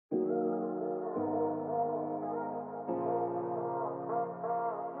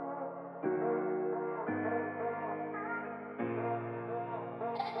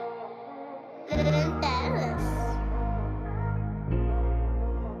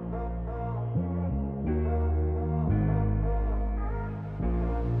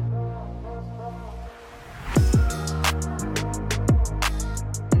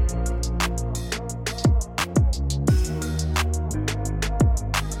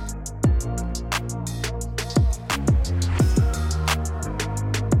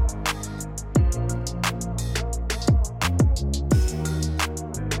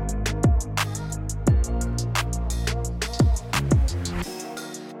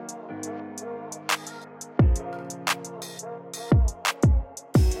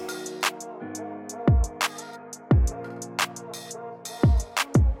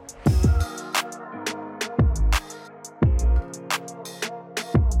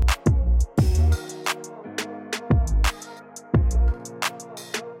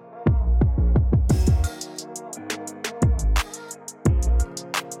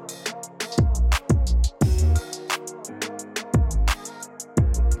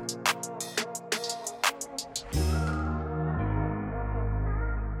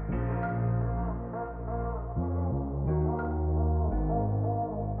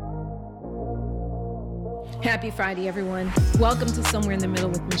Happy Friday, everyone. Welcome to Somewhere in the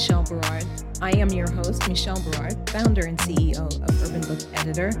Middle with Michelle Berard. I am your host, Michelle Berard, founder and CEO of Urban Book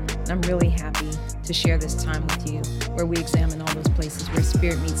Editor, and I'm really happy to share this time with you where we examine all those places where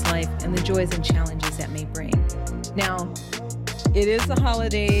spirit meets life and the joys and challenges that may bring. Now, it is the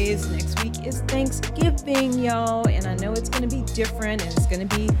holidays. Next week is Thanksgiving, y'all, and I know it's going to be different and it's going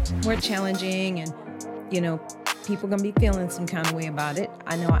to be more challenging and, people going to be feeling some kind of way about it.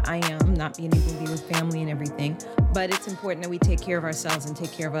 I know I am, not being able to be with family and everything, but it's important that we take care of ourselves and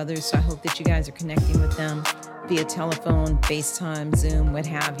take care of others. So I hope that you guys are connecting with them via telephone, FaceTime, Zoom, what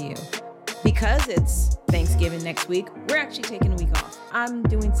have you. Because it's Thanksgiving next week, we're actually taking a week off. I'm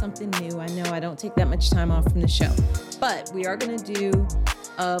doing something new. I know I don't take that much time off from the show, but we are going to do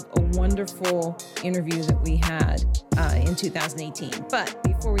a wonderful interview that we had in 2018. But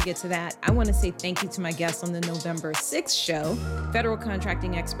before we get to that, I want to say thank you to my guest on the November 6th show, federal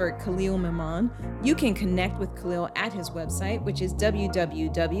contracting expert Khalil Memon. You can connect with Khalil at his website, which is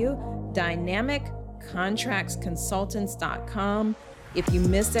www.dynamiccontractsconsultants.com. If you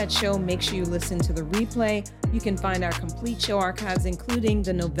missed that show, make sure you listen to the replay. You can find our complete show archives, including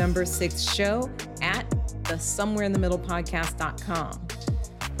the November 6th show at the somewhereinthemiddlepodcast.com.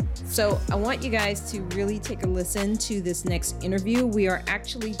 So I want you guys to really take a listen to this next interview. We are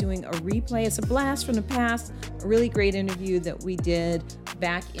actually doing a replay. It's a blast from the past, a really great interview that we did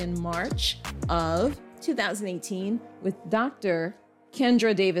back in March of 2018 with Dr.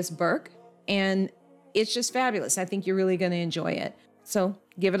 Kendra Davis Burke. And it's just fabulous. I think you're really going to enjoy it. So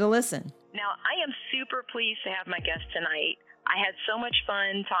give it a listen. Now, I am super pleased to have my guest tonight. I had so much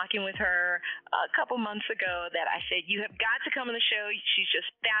fun talking with her a couple months ago that I said, you have got to come on the show. She's just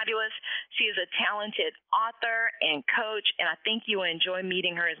fabulous. She is a talented author and coach, and I think you will enjoy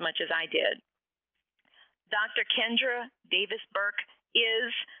meeting her as much as I did. Dr. Kendra Davis Burke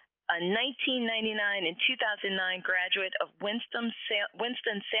is a 1999 and 2009 graduate of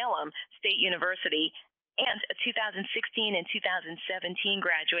Winston-Salem State University and a 2016 and 2017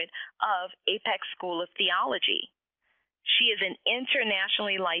 graduate of Apex School of Theology. She is an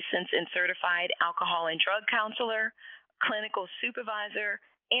internationally licensed and certified alcohol and drug counselor, clinical supervisor,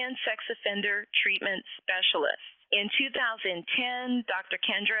 and sex offender treatment specialist. In 2010, Dr.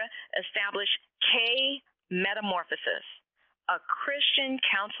 Kendra established K Metamorphosis, a Christian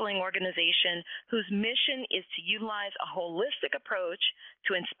counseling organization whose mission is to utilize a holistic approach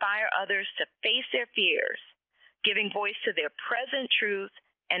to inspire others to face their fears, giving voice to their present truth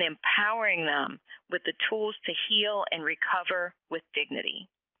and empowering them with the tools to heal and recover with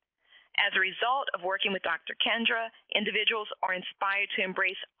dignity. As a result of working with Dr. Kendra, individuals are inspired to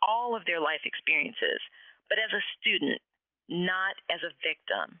embrace all of their life experiences, but as a student, not as a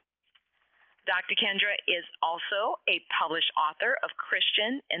victim. Dr. Kendra is also a published author of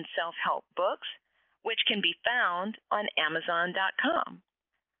Christian and self-help books, which can be found on Amazon.com.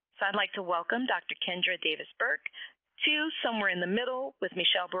 So I'd like to welcome Dr. Kendra Davis Burke to Somewhere in the Middle with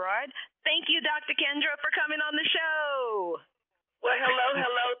Michelle Berard. Thank you, Dr. Kendra, for coming on the show. Well,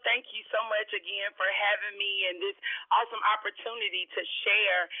 hello. Thank you so much again for having me and this awesome opportunity to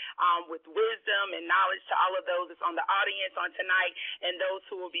share with wisdom and knowledge to all of those that's on the audience on tonight and those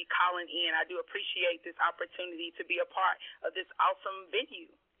who will be calling in. I do appreciate this opportunity to be a part of this awesome venue.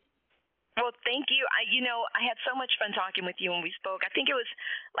 Well, thank you. I had so much fun talking with you when we spoke. I think it was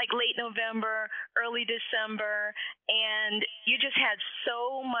like late November, early December, and you just had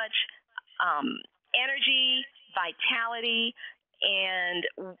so much energy, vitality, and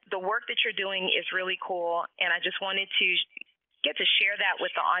the work that you're doing is really cool. And I just wanted to get to share that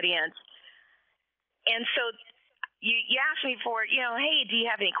with the audience. And so you asked me for, hey, do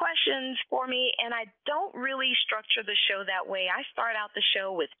you have any questions for me? And I don't really structure the show that way. I start out the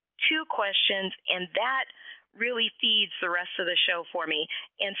show with 2 questions, and that really feeds the rest of the show for me.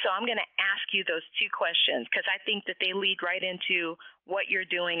 And so I'm going to ask you those 2 questions because I think that they lead right into what you're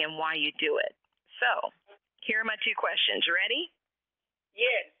doing and why you do it. So here are my 2 questions. Ready?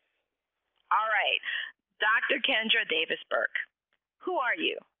 Yes. All right. Dr. Kendra Davis Burke, who are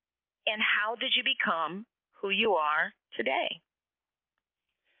you, and how did you become who you are today?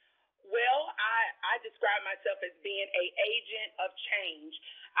 Well, I describe myself as being an agent of change.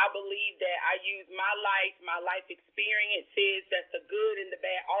 I believe that I use my life experiences, that's the good and the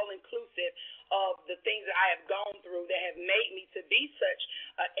bad, all inclusive of the things that I have gone through that have made me to be such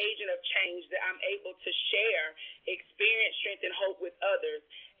an agent of change that I'm able to share experience, strength, and hope with others.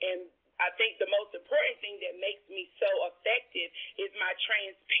 And I think the most important thing that makes me so effective is my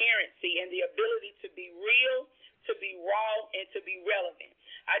transparency and the ability to be real, to be raw, and to be relevant.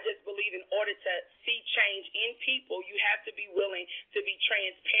 I just believe in order to see change in people, you have to be willing to be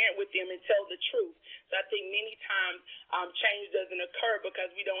transparent with them and tell the truth. So I think many times change doesn't occur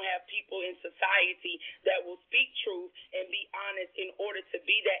because we don't have people in society that will speak truth and be honest in order to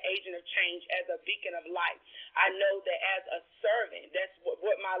be that agent of change as a beacon of light. I know that as a servant, that's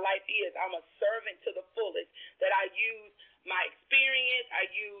what my life is. I'm a servant to the fullest, that I use my experience, I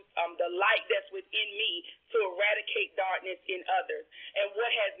use the light that's within me to eradicate darkness in others. And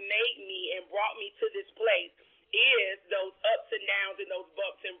what has made me and brought me to this place is those ups and downs and those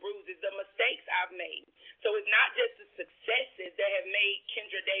bumps and bruises, the mistakes I've made. So it's not just the successes that have made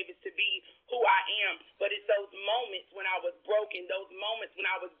Kendra Davis to be who I am, but it's those moments when I was broken, those moments when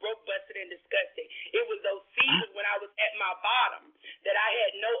I was broke, busted, and disgusted. It was those seasons when I was at my bottom that I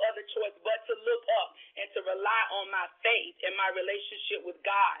had no other choice but to look up and to rely on my faith and my relationship with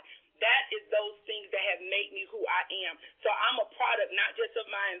God. That is those things that have made me who I am. So I'm a product not just of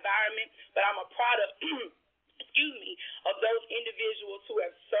my environment, but I'm a product of those individuals who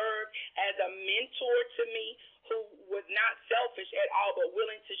have served as a mentor to me, who was not selfish at all, but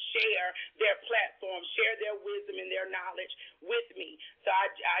willing to share their platform, share their wisdom and their knowledge with me. So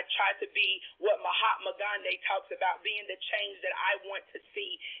I try to be what Mahatma Gandhi talks about, being the change that I want to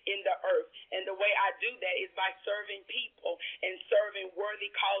see in the earth. And the way I do that is by serving people and serving worthy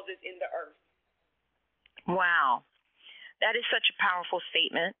causes in the earth. Wow. That is such a powerful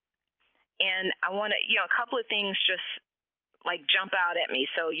statement. And I want to, a couple of things just like jump out at me.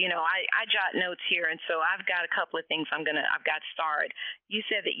 So, I jot notes here. And so I've got a couple of things I've got starred. You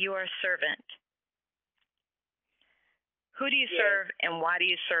said that you are a servant. Who do you serve and why do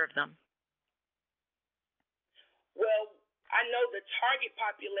you serve them? Well, I know the target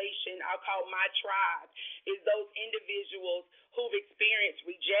population, I'll call my tribe, is those individuals who've experienced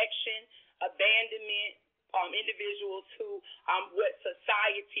rejection, abandonment, individuals who what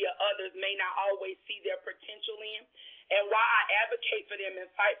society or others may not always see their potential in. And why I advocate for them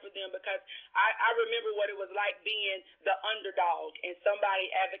and fight for them, because I remember what it was like being the underdog and somebody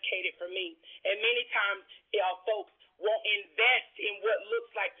advocated for me. And many times folks won't invest in what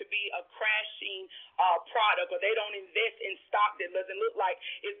looks like to be a crashing product, or they don't invest in stock that doesn't look like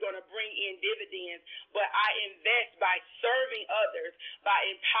it's going to bring in dividends. But I invest by serving others, by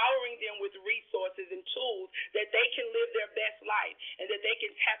empowering them with resources and tools that they can live their best life and that they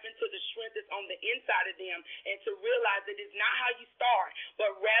can tap into the strength that's on the inside of them, and to realize that it's not how you start,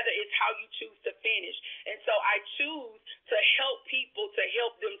 but rather it's how you choose to finish. And so I choose to help people to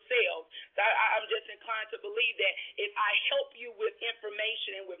help themselves. So I'm just inclined to believe that if I help you with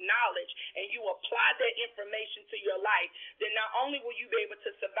information and with knowledge, and you apply that information to your life, then not only will you be able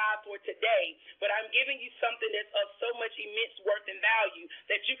to survive for today, but I'm giving you something that's of so much immense worth and value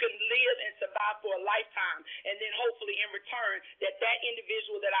that you can live and survive for a lifetime. And then hopefully in return, that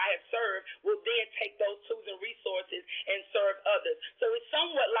individual that I have served will then take those tools and resources and serve others. So it's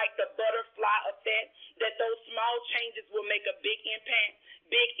somewhat like the butterfly effect, that those small changes will make a big impact.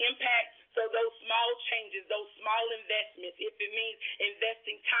 So those small changes, those small investments, if it means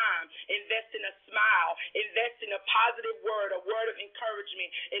investing time, investing a smile, investing a positive word, a word of encouragement,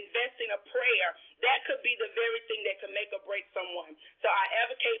 investing a prayer, that could be the very thing that could make or break someone. So I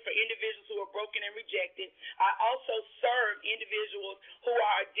advocate for individuals who are broken and rejected. I also serve individuals who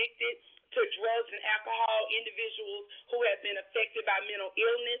are addicted to drugs and alcohol, individuals who have been affected by mental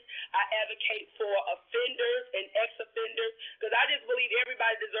illness. I advocate for offenders and ex-offenders, because I just believe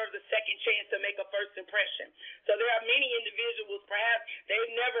everybody deserves a second chance to make a first impression. So there are many individuals, perhaps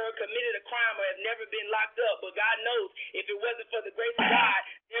they've never committed a crime or have never been locked up, but God knows if it wasn't for the grace of God,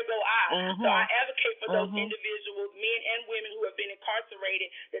 there go I. So I advocate for those individuals, men and women who have been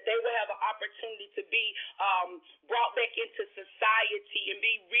incarcerated, that they will have an opportunity to be brought back into society and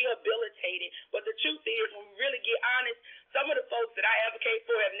be rehabilitated. But the truth is, when we really get honest, some of the folks that I advocate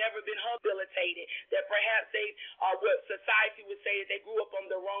for have never been rehabilitated, that perhaps they are what society would say that they grew up on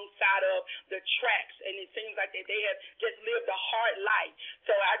the wrong side of the tracks, and it seems like that they have just lived a hard life.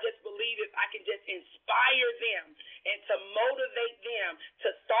 So I just believe if I can just inspire them and to motivate them to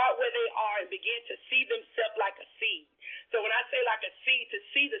start where they are and begin to see themselves like a seed. So when I say like a seed, to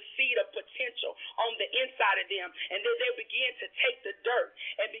see the seed of potential on the inside of them, and then they begin to take the dirt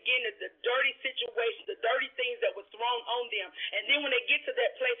and begin the dirty situations, the dirty things that was thrown thrown on them. And then when they get to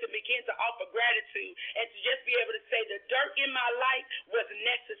that place and begin to offer gratitude and to just be able to say the dirt in my life was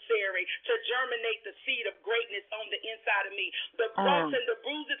necessary to germinate the seed of greatness on the inside of me. The bumps and the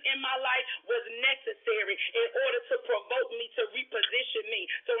bruises in my life was necessary in order to provoke me to reposition me.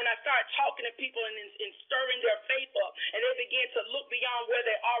 So when I start talking to people and stirring their faith up, and they begin to look beyond where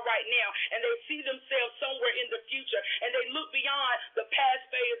they are right now, and they see themselves somewhere in the future, and they look beyond the past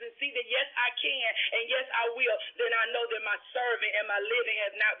phase and see that yes, I can, and yes, I will, then I know that my serving and my living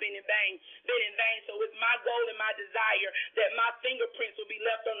has not been in vain. So it's my goal and my desire that my fingerprints will be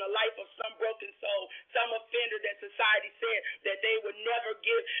left on the life of some broken soul, some offender that society said that they would never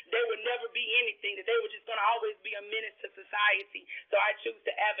be anything, that they were just going to always be a menace to society. So I choose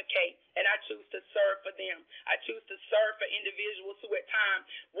to advocate, and I choose to serve for them. I choose to serve for individuals who at times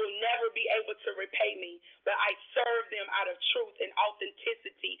will never be able to repay me, but I serve them out of truth and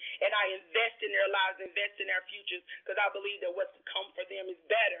authenticity, and I invest in their lives, invest in their futures, because I believe that what's to come for them is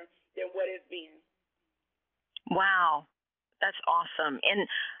better than what has been. Wow, that's awesome. And,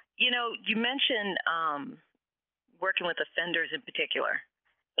 you mentioned working with offenders in particular,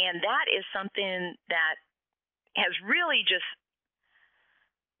 and that is something that has really just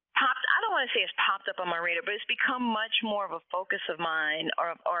popped, I don't want to say it's popped up on my radar, but it's become much more of a focus of mine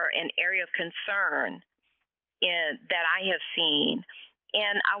or an area of concern that I have seen.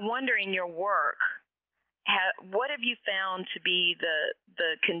 And I wonder, in your work, what have you found to be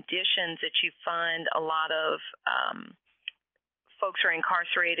the conditions that you find a lot of folks who are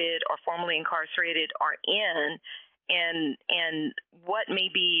incarcerated or formerly incarcerated are in, and what may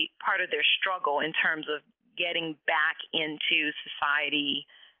be part of their struggle in terms of getting back into society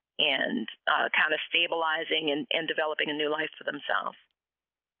and kind of stabilizing and developing a new life for themselves?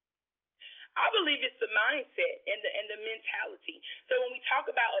 I believe it's the mindset and the mentality. So when we talk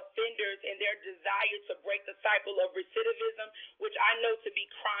about offenders and their desire to break the cycle of recidivism, which I know to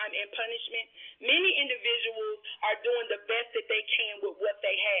be crime and punishment, many individuals are doing the best that they can with what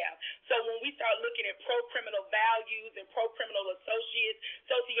they have. So when we start looking at pro-criminal values and pro-criminal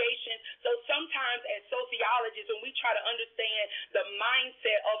associations, so sometimes as sociologists, when we try to understand the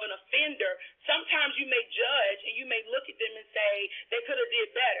mindset of an offender, sometimes you may judge and you may look at them and say they could have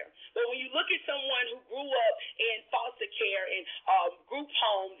did better. But when you look at someone who grew up in foster care and group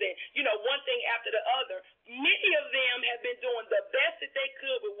homes and, one thing after the other, many of them have been doing the best that they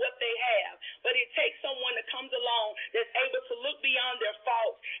could with what they have. But it takes someone that comes along that's able to look beyond their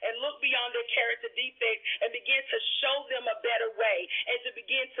faults and look beyond their character defects and begin to show them a better way and to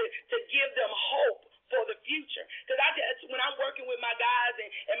begin to give them hope for the future. Because when I'm working with my guys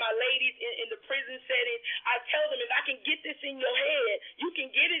and my ladies in the prison setting, I tell them, if I can get this in your head, you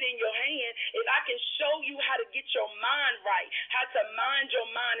can get it in your hand. If I can show you how to get your mind right, how to mind your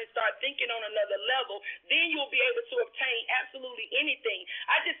mind and start thinking on another level, then you'll be able to obtain absolutely anything.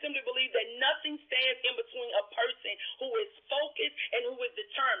 I just simply believe that nothing stands in between a person who is focused and who is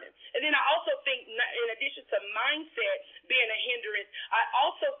determined. And then I also think, in addition to mindset being a hindrance, I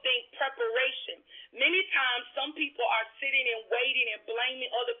also think preparation. Many times some people are sitting and waiting and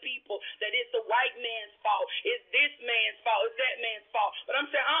blaming other people that it's the white man's fault, it's this man's fault, it's that man's fault. But I'm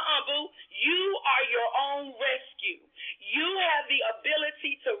saying, boo, you are your own rescue. You have the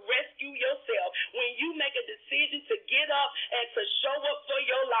ability to rescue yourself. When you make a decision to get up and to show up for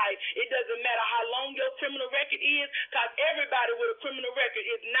your life, it doesn't matter how long your criminal record is, because everybody with a criminal record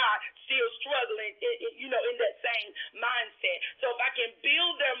is not still struggling, in that same mindset. So if I can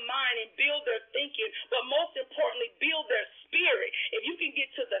build their mind and build their thinking, but most importantly, build their spirit. If you can get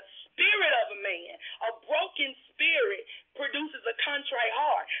to the spirit of a man, a broken spirit produces a contrite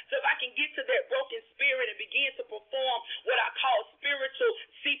heart. So if I can get to that broken spirit and begin to perform what I call spiritual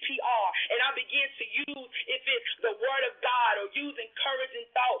CPR, and I begin to use, if it's the word of God or use encouraging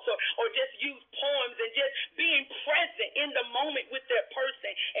thoughts or just use poems and just being present in the moment with that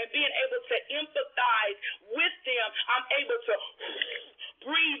person and being able to empathize with them, I'm able to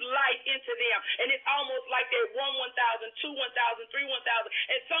breathe life into them. And it's almost like that 1,000, 2,000, 3,000.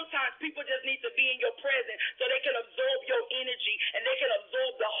 And sometimes people just need to be in your presence so they can absorb your energy and they can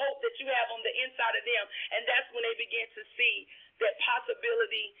absorb the hope that you have on the inside of them. And that's when they begin to see that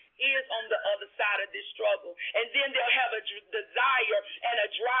possibility is on the other side of this struggle. And then they'll have a desire and a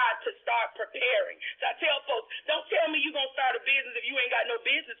drive to start preparing. So I tell folks, don't tell me you're going to start a business if you ain't got no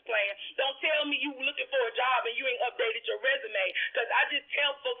business plan. Don't tell me you looking for a job and you ain't updated your resume. Because I just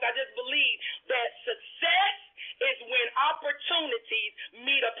tell folks, I just believe that success is when opportunities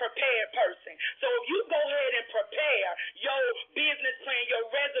meet a prepared person. So if you go ahead and prepare your business plan, your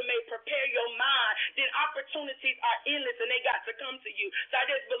resume, prepare your mind, then opportunities are endless and they got to come to you. So I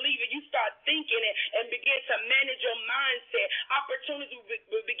just believe if you start thinking it and begin to manage your mindset, opportunities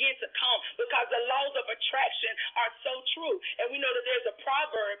will begin to come because the laws of attraction are so true. And we know that there's a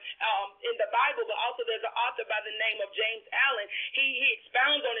proverb in the Bible, but also there's an author by the name of James Allen. He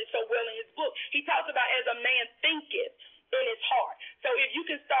expounds on it so well in his book. He talks about as a man thinketh in his heart. So if you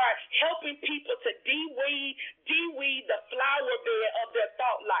can start helping people to de-weed the flower bed of their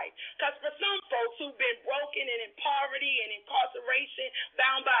thought life. Because for some folks who've been broken and in poverty and incarceration,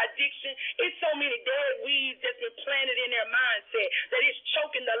 bound by addiction, it's so many dead weeds that's been planted in their mindset that it's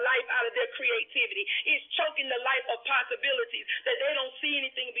choking the life out of their creativity. It's choking the life of possibilities that they don't see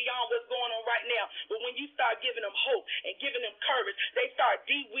anything beyond what's going on right now. But when you start giving them hope and giving them courage, they start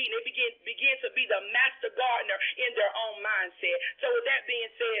de-weeding. They begin to be the master gardener in their own mindset. So with that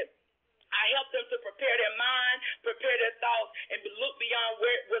being said, I help them to prepare their mind, prepare their thoughts, and look beyond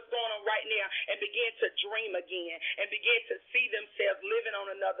what's going on right now and begin to dream again and begin to see themselves living on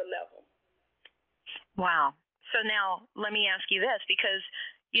another level. Wow. So now let me ask you this, because,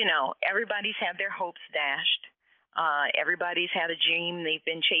 everybody's had their hopes dashed. Everybody's had a dream they've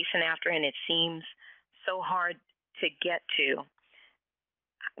been chasing after, and it seems so hard to get to.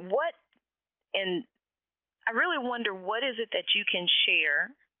 And I really wonder, what is it that you can share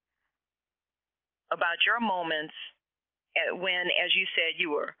about your moments when, as you said,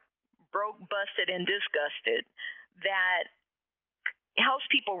 you were broke, busted, and disgusted, that helps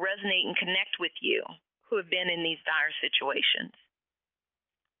people resonate and connect with you who have been in these dire situations?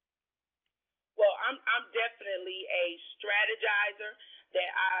 Well, I'm definitely a strategizer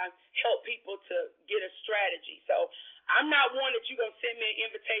that I help people to get a strategy. So I'm not one that you're going to send me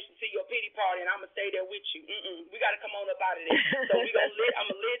an invitation to your pity party and I'm going to stay there with you. We got to come on up out of there. So I'm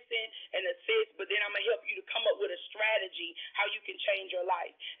going to listen and assist, but then I'm going to help you to come up with a strategy how you can change your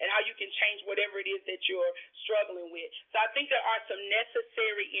life and how you can change whatever it is that you're struggling with. So I think there are some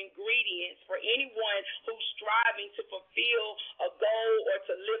necessary ingredients for anyone who's striving to fulfill a goal or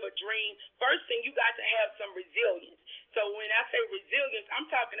to live a dream. First thing, you got to have some resilience. So when I say resilience,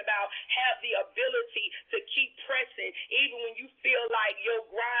 I'm talking about have the ability to keep pressing even when you feel like your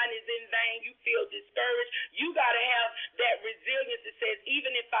grind is in vain, you feel discouraged. You got to have that resilience that says,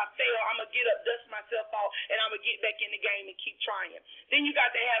 even if I fail, I'm going to get up, dust myself off, and I'm going to get back in the game and keep trying. Then you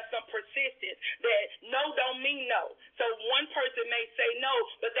got to have some persistence that no don't mean no. So one person may say no,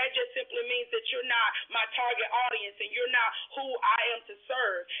 but that just simply means that you're not my target audience and you're not who I am to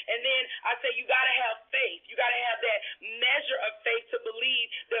serve. And then I say you got to have faith. You got to have that measure of faith to believe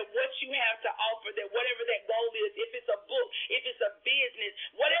that what you have to offer, that whatever that goal is, if it's a book, if it's a business,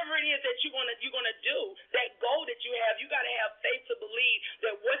 whatever it is that you're gonna do, that goal that you have, you got to have faith to believe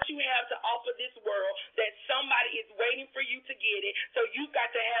that what you have to offer this world, that somebody is waiting for you to get it. So you've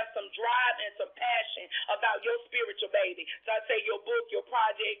got to have some drive and some passion about your spiritual baby. So I say your book, your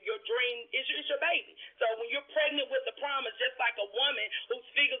project, your dream is your baby. So when you're pregnant with the promise, just like a woman who's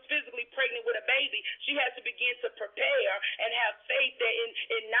physically pregnant with a baby, she has to begin to prepare and have faith that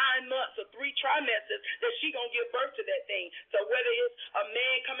in 9 months or 3 trimesters that she's going to give birth to that thing. So whether it's a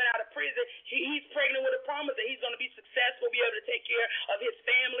man coming out of prison, he's pregnant with a promise that he's going to be successful, be able to take care of his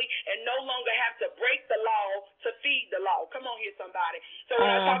family, and no longer have to break the law to feed the law. Come on here, somebody. So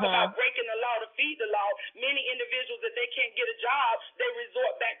when I talk about breaking the law to feed the law, many individuals, if they can't get a job, they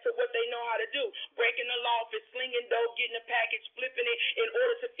resort back to what they know how to do. Breaking the law for slinging dope, getting a package, flipping it in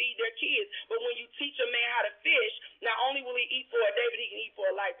order to feed their kids. But when you teach a man how to fish, not only will he eat for a day, but he can eat for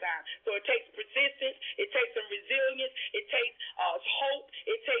a lifetime. So it takes persistence, it takes some resilience, it takes hope,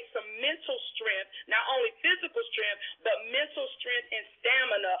 it takes some mental strength, not only physical strength, but mental strength and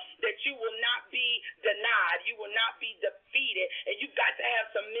stamina that you will not be denied, you will not be defeated, and you've got to have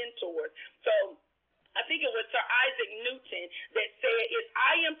some mentors. So I think it was Sir Isaac Newton that said, if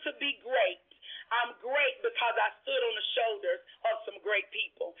I am to be great, I'm great because I stood on the shoulders of some great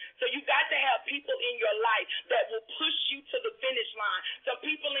people. So you got to have people in your life that will push you to the finish line. Some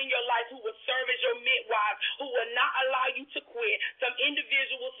people in your life who will serve as your midwives, who will not allow you to quit. Some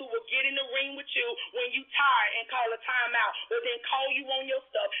individuals who will get in the ring with you when you tired and call a timeout, or then call you on your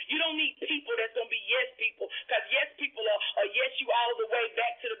stuff. You don't need people that's going to be yes people, because yes people are yes you all the way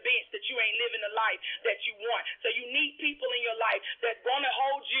back to the bench that you ain't living the life that you want. So you need people in your life that's going to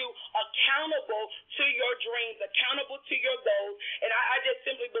hold you accountable to your dreams, accountable to your goals. And I just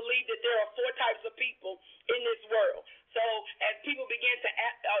simply believe that there are 4 types of people in this world. So as people begin to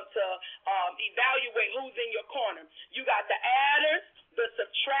evaluate who's in your corner, you got the adders, the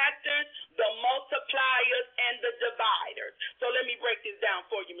subtractors, the multipliers, and the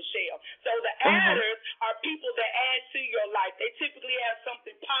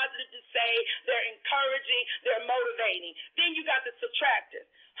me. Then you got the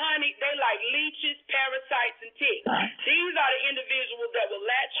subtractors. Honey, they like leeches, parasites, and ticks. These are the individuals that will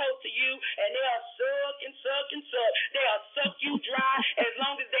latch hold to you, and they'll suck and suck and suck. They'll suck you dry. As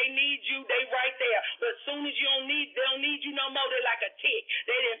long as they need you, they right there. But as soon as they don't need you no more, they're like a tick.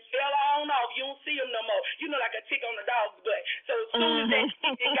 They done fell on off. You don't see them no more. You know, like a tick on a dog's butt. So as soon as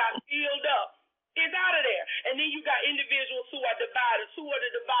they got filled up, it's out of there. And then you got individuals who are dividers. Who are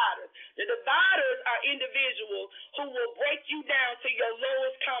the dividers? The dividers are individuals who will break you down to your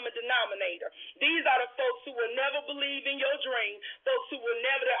lowest common denominator. These are the folks who will never believe in your dream, folks who will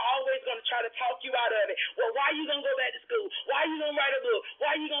never, they're always going to try to talk you out of it. Well, why are you going to go back to school? Why are you going to write a book?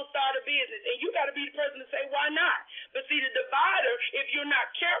 Why are you going to start a business? And you got to be the person to say, why not? But see, the divider, if you're not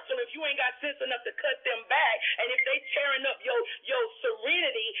careful, if you ain't got sense enough to cut them back, and if they tearing up your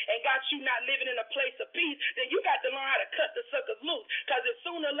serenity and got you not living in a place of peace, then you got to learn how to cut the suckers loose. Because if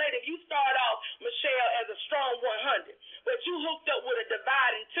sooner or later, if you start off, Michelle, as a strong 100, but you hooked up with a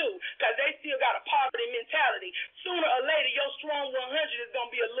dividing 2, because they still got a poverty mentality, sooner or later, your strong 100 is going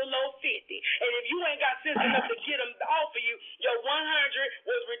to be a little old 50. And if you ain't got sense enough to get them off of you, your 100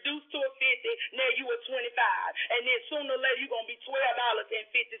 was reduced to a 50, now you a 25. And then sooner or later, you're going to be $12.50.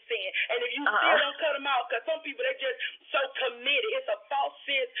 And if you still don't cut them out, because some people, they just so committed. It's a false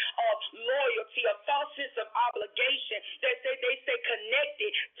sense of loyalty, a false sense of obligation. They stay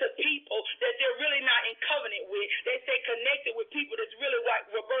connected to people that they're really not in covenant with. They stay connected with people that's really, like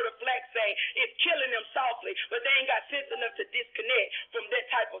Roberta Flack say, is killing them softly, but they ain't got sense enough to disconnect from that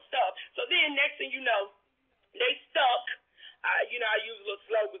type of stuff. So then next thing you know, they stuck. I use little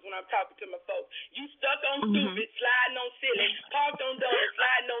slogans when I'm talking to my folks. You stuck on stupid, sliding on ceiling, parked on dumb,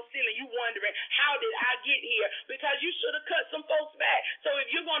 sliding on ceiling. You wondering, how did I get here? Because you should have cut some folks back. So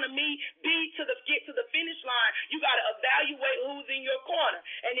if you're going to get to the finish line, you got to evaluate who's in your corner.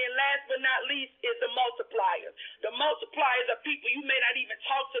 And then last but not least is the multipliers. The multipliers are people you may not even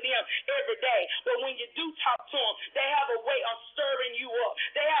talk to them every day, but when you do talk to them, they have a way of stirring you up.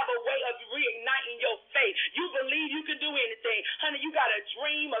 They have a way of reigniting your faith. You believe you can do anything. Honey, you got a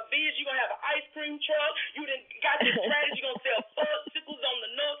dream, a vision. You're going to have an ice cream truck. You done got this strategy. You're going to sell Fudgsicles on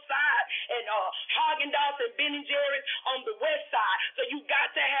the north side and Haagen-Dazs and Ben & Jerry's on the west side. So you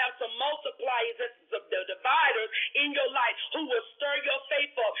got to have some multipliers, the dividers in your life who will stir your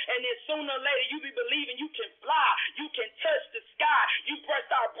faith up. And then sooner or later, you be believing you can fly. You can touch the sky. You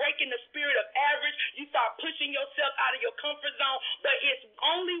start breaking the spirit of average. You start pushing yourself out of your comfort zone. But it's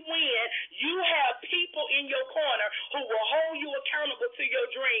only when you have people in your corner who will hold you accountable to your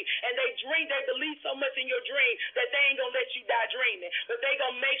dream. And they believe so much in your dream that they ain't going to let you die dreaming. But they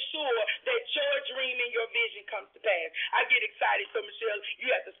going to make sure that your dream and your vision comes to pass. I get excited. So, Michelle, you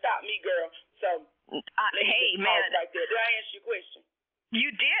have to stop me, girl. So, hey, man. Right there. Did I answer your question? You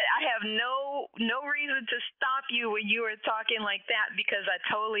did. I have no reason to stop you when you were talking like that, because I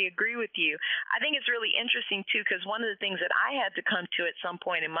totally agree with you. I think it's really interesting, too, because one of the things that I had to come to at some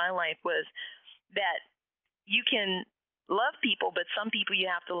point in my life was that you can love people, but some people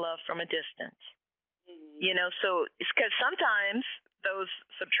you have to love from a distance. So it's because sometimes those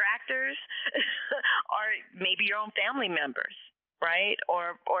subtractors are maybe your own family members, right?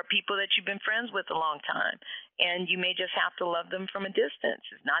 Or people that you've been friends with a long time. And you may just have to love them from a distance.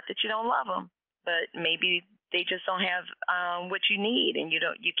 It's not that you don't love them, but maybe they just don't have what you need, and you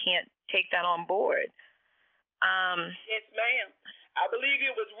can't take that on board. Yes, ma'am. I believe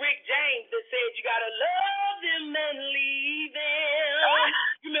it was Rick James that said you gotta love them and leave them.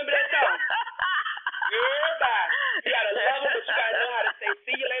 You remember that song? Yeah, bye. You gotta love them, but you gotta know how to say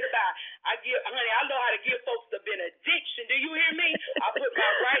see you later, bye. I know how to give folks the benediction. Do you hear me? I put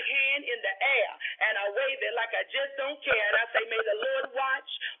my right hand in the air and I wave it like I just don't care. And I say, may the Lord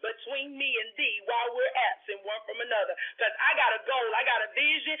watch between me and thee while we're absent one from another. Because I got a goal, I got a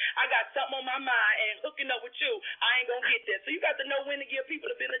vision, I got something on my mind, and hooking up with you, I ain't gonna get there. So you got to know when to give people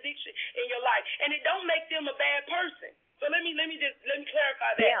the benediction in your life. And it don't make them a bad person. So let me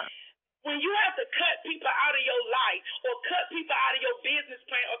clarify that. Yeah. When you have to cut people out of your life or cut people out of your business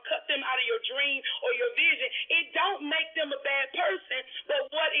plan or cut them out of your dream or your vision, it don't make them a bad person.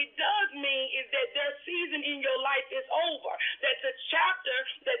 But what it does mean is that their season in your life is over, that the chapter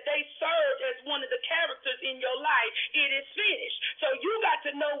that they served as one of the characters in your life, it is finished. So you got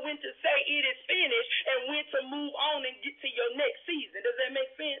to know when to say it is finished and when to move on and get to your next season. Does that make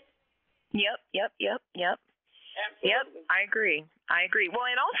sense? Yep. Absolutely. Yep, I agree. Well,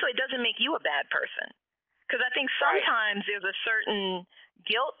 and also it doesn't make you a bad person, because I think sometimes there's a certain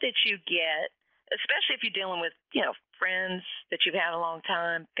guilt that you get, especially if you're dealing with, friends that you've had a long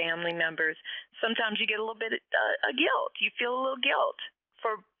time, family members. Sometimes you get a little bit of guilt. You feel a little guilt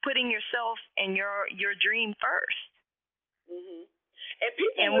for putting yourself and your dream first. And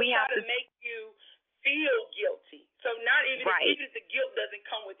people will try to make you feel guilty. So not even if the guilt doesn't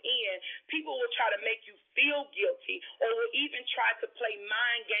come within, people will try to make you feel guilty, or will even try to play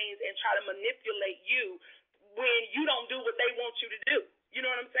mind games and try to manipulate you when you don't do what they want you to do. You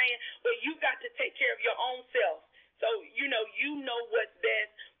know what I'm saying? But you got to take care of your own self. So, you know what's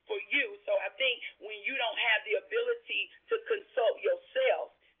best for you. So I think when you don't have the ability to consult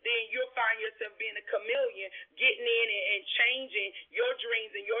yourself, then you'll find yourself being a chameleon, getting in and changing your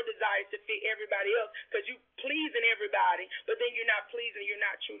dreams and your desires to fit everybody else, because you pleasing everybody, but then you're not pleasing, you're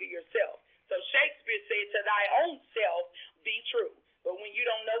not true to yourself. So Shakespeare said, to thy own self be true. But when you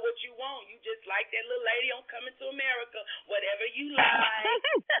don't know what you want, you just like that little lady on Coming to America, whatever you like,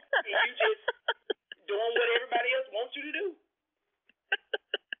 and you just doing what everybody else wants you to do.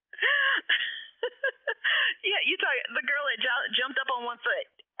 Yeah, you talk the girl that jumped up on one foot.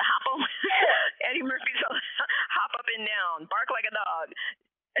 Hop on. Eddie Murphy's hop up and down, bark like a dog.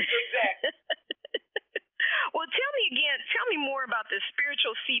 Exactly. Well, tell me more about the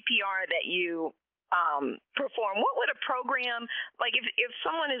spiritual CPR that you perform. What would a program, like if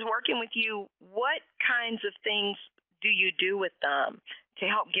someone is working with you, what kinds of things do you do with them to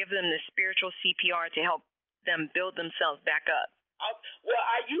help give them the spiritual CPR to help them build themselves back up? Well,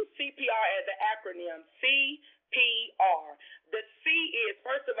 I use CPR as an acronym, CPR. The C is,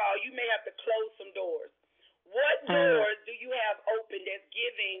 first of all, you may have to close some doors. What doors do you have open that's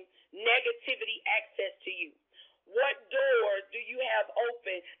giving negativity access to you? What doors do you have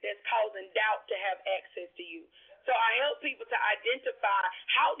open that's causing doubt to have access to you? So I help people to identify,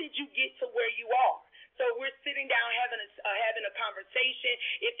 how did you get to where you are? So we're sitting down having a conversation.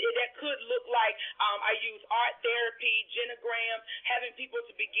 That could look like I use art therapy, genograms, having people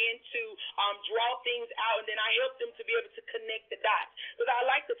to begin to draw things out, and then I help them to be able to connect the dots. Because I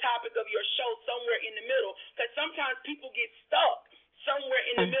like the topic of your show, Somewhere in the Middle, because sometimes people get stuck somewhere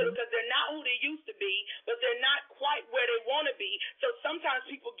in the middle because they're not who they used to be, but they're not quite where they want to be. So sometimes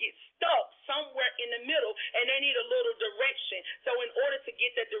people get stuck somewhere in the middle, and they need a little direction. So in order to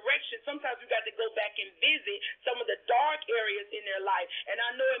get that direction, sometimes you got to go back and visit some of the dark areas in their life. And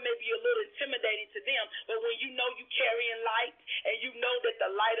I know it may be a little intimidating to them, but when you know you're carrying light, and you know that the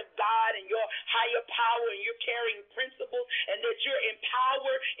light of God and your higher power, and you're carrying principles, and that you're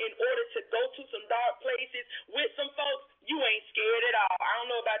empowered in order to go to some dark places with some folks, you ain't scared at all. I don't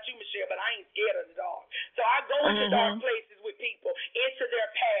know about you, Michelle, but I ain't scared of the dark. So I go into dark places with people, into their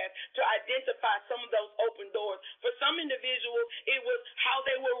path, to identify some of those open doors. For some individuals, it was how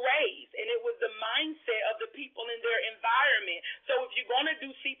they were raised, and it was the mindset of the people in their environment. So if you're going to do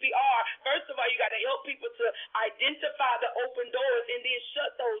CPR, first of all, you got to help people to identify the open doors and then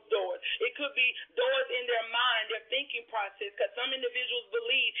shut those doors. It could be doors in their mind, their thinking process, because some individuals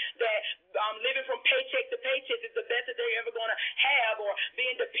believe that living from paycheck to paycheck is the best that they're ever going to have, or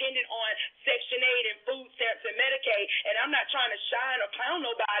being dependent on Section 8 and food stamps and Medicaid. And I'm not trying to shine or clown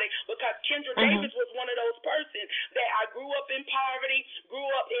nobody, because Kendra Davis was one of those persons that I grew up in poverty, grew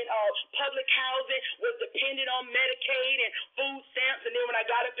up in public housing, was dependent on Medicaid and food stamps, and then when I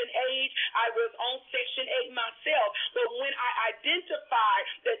got up in age, I was on Section 8 myself. But when I identified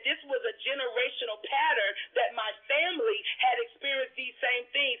that this was a generational pattern, that my family had experienced these same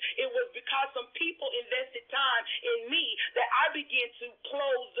things, it was because some people invested time in me that I began to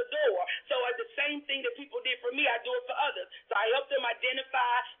close the door. So the same thing that people did for me, I do it for others. So I help them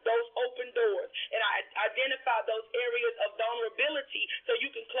identify those open doors, and I identify those areas of vulnerability, so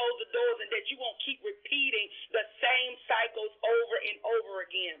you can close the doors and that you won't keep repeating the same cycles over and over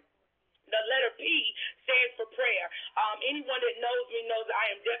again. The letter P stands for prayer. Anyone that knows me knows that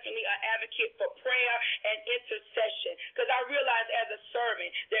I am definitely an advocate for prayer and intercession, because I realize as a servant,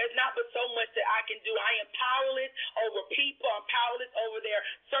 there's not but so much that I can do. I am powerless over people. I'm powerless over their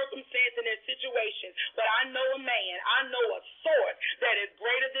circumstance and their situations. But I know a man, I know a source that is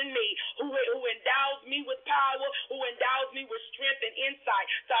greater than me, who endows me with power, who endows me with strength and insight.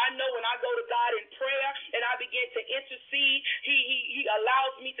 So I know when I go to God in prayer and I begin to intercede, He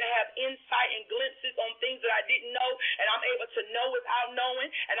allows me to have insight and glimpses on things that I didn't know, and I'm able to know without knowing,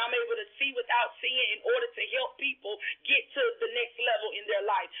 and I'm able to see without seeing, in order to help people get to the next level in their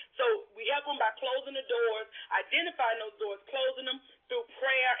life. So we help them by closing the doors, identifying those doors, closing them through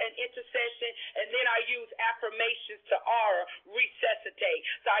prayer and intercession, and then I use affirmations to resuscitate.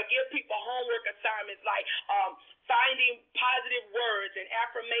 So I give people homework assignments like finding positive words and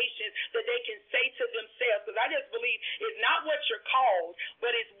affirmations that they can say to themselves, because I just believe it's not what you're called,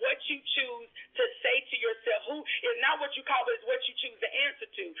 but it's what you choose to say to yourself. It's not what you call, but it's what you choose to answer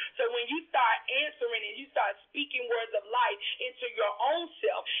to. So when you start answering and you start speaking words of life into your own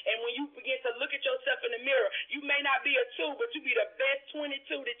self, and when you begin to look at yourself in the mirror, you may not be a 2, but you be the best 20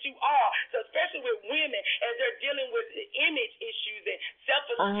 22 that you are. So especially with women, as they're dealing with image issues and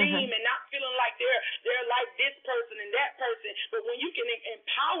self-esteem and not feeling like they're like this person and that person. But when you can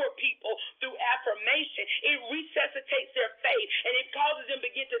empower people through affirmation, it resuscitates their faith, and it causes them to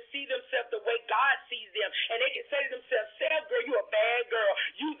begin to see themselves the way God sees them. And they can say to themselves, Sarah, girl, you a bad girl.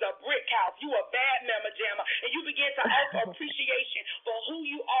 You's a brick house. You a bad mamma jamma. And you begin to offer appreciation for who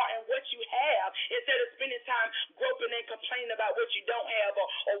you are and what you have, instead of spending time groping and complaining about what you don't have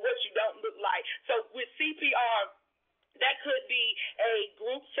or what you don't look like. So with CPR, that could be a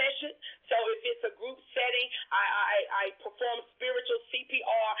group session. So if it's a group setting, I perform spiritual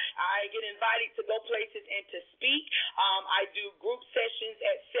CPR. I get invited to go places and to speak. I do group sessions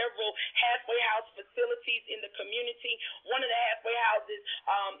at several halfway house facilities in the community. One of the halfway houses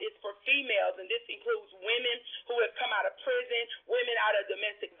is for females, and this includes women who have come out of prison, women out of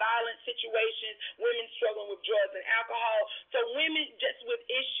domestic violence situations, women struggling with drugs and alcohol. So women just with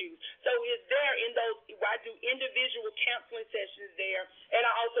issues. So it's there in those. I do individual counseling sessions there, and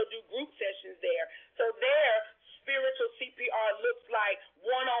I also do group sessions there. So there, spiritual CPR looks like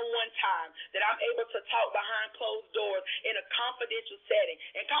one-on-one time that I'm able to talk behind closed doors in a confidential setting.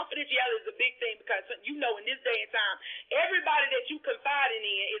 And confidentiality is a big thing, because you know in this day and time, everybody that you confiding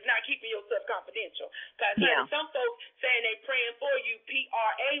in is not keeping yourself confidential. Because some folks saying they praying for you,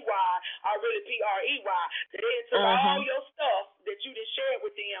 P-R-A-Y, are really P-R-E-Y. That they took all your stuff that you just shared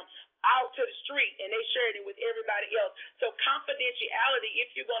with them out to the street, and they shared it with everybody else. So confidentiality,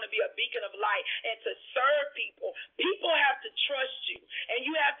 if you're going to be a beacon of light and to serve people, people have to trust you, and you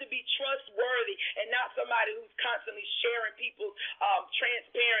have to be trustworthy and not somebody who's constantly sharing people's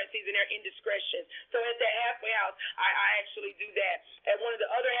transparencies and their indiscretions. So at the halfway house, I actually do that. At one of the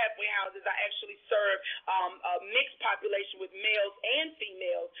other halfway houses, I actually serve a mixed population with males and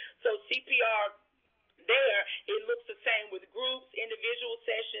females. So CPR there, it looks the same with groups, individual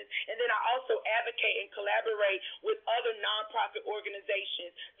sessions, and then I also advocate and collaborate with other nonprofit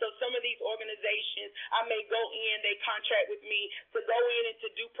organizations. So some of these organizations, I may go in, they contract with me to go in and to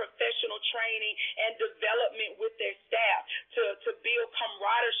do professional training and development with their staff to build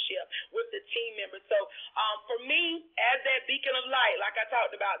camaraderie with the team members. So for me, as that beacon of light, like I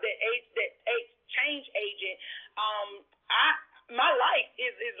talked about, that change agent, my life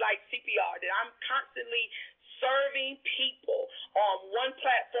is like CPR, that I'm constantly serving people on one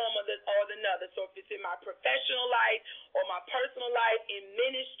platform or another. So if it's in my professional life or my personal life, in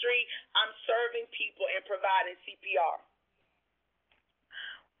ministry, I'm serving people and providing CPR.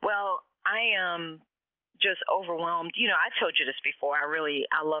 Well, I am just overwhelmed. You know, I told you this before. I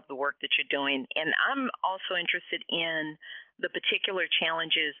love the work that you're doing. And I'm also interested in the particular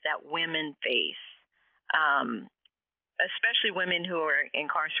challenges that women face. Especially women who are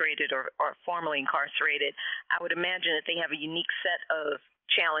incarcerated or formerly incarcerated. I would imagine that they have a unique set of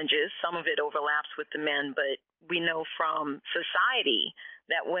challenges. Some of it overlaps with the men, but we know from society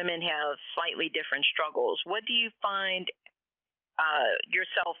that women have slightly different struggles. What do you find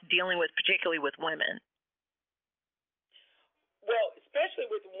yourself dealing with, particularly with women? Well, especially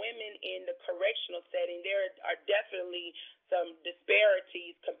with women in the correctional setting, there are definitely some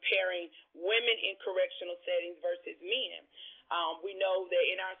disparities comparing women in correctional settings versus men. We know that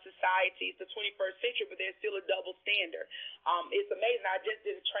in our society, it's the 21st century, but there's still a double standard. It's amazing. I just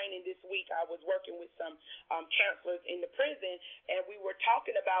did a training this week. I was working with some counselors in the prison, and we were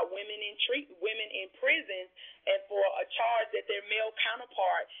talking about women in prisons, and for a charge that their male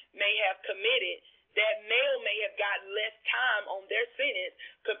counterpart may have committed, that male may have gotten less time on their sentence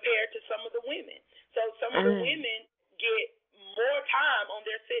compared to some of the women. So some of the women get more time on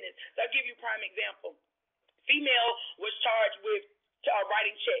their sentence. So I'll give you a prime example. Female was charged with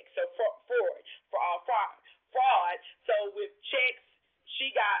writing checks, so fraud. So with checks,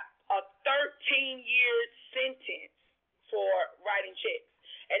 she got a 13-year sentence for writing checks.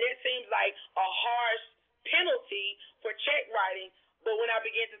 And it seems like a harsh penalty for check writing. But when I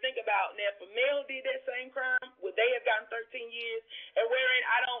began to think about, now, if a male did that same crime, would they have gotten 13 years? And wherein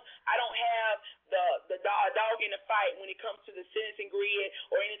I don't have the dog in the fight when it comes to the sentencing grid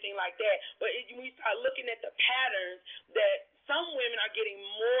or anything like that. But we start looking at the patterns that some women are getting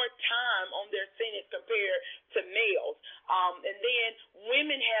more time on their sentence compared to males. And then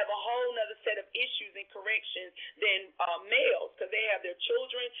women have a whole other set of issues in corrections than males, because they have their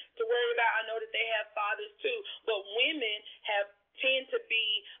children to worry about. I know that they have fathers too. But women have tend to be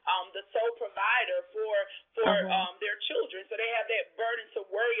the sole provider for their children. So they have that burden to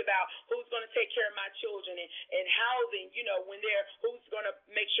worry about who's going to take care of my children and housing, who's going to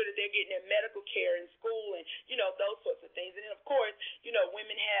make sure that they're getting their medical care in school and, those sorts of things. And then, of course,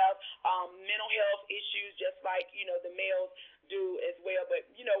 women have mental health issues just like, the males do as well. But,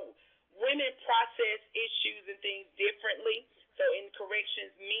 women process issues and things differently. So in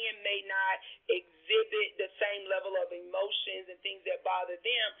corrections, men may not exhibit the same level of emotions and things that bother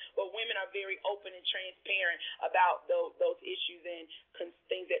them, but women are very open and transparent about those issues and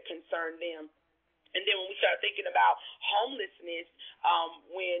things that concern them. And then when we start thinking about homelessness,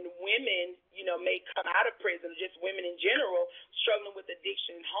 when women, may come out of prison, just women in general struggling with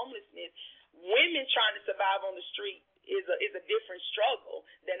addiction and homelessness, women trying to survive on the street is a different struggle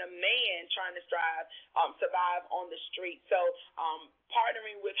than a man trying to survive on the street. So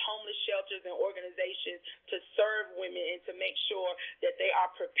partnering with homeless shelters and organizations to serve women and to make sure that they are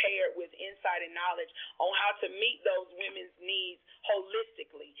prepared with insight and knowledge on how to meet those women's needs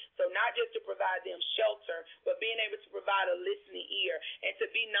holistically. So not just to provide them shelter, but being able to provide a listening ear and to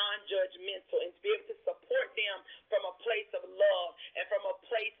be non-judgmental and to be able to support them from a place of love and from a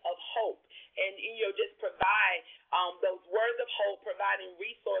place of hope. And, just provide those words of hope, providing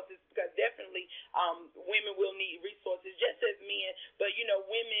resources, because definitely women will need resources just as men. But,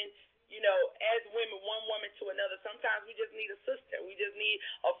 women, as women, one woman to another, sometimes we just need a sister. We just need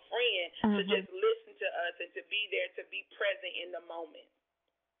a friend to just listen to us and to be there, to be present in the moment.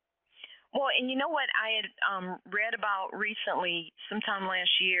 Well, and you know what I had read about recently, sometime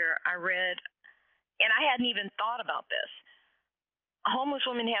last year, and I hadn't even thought about this. Homeless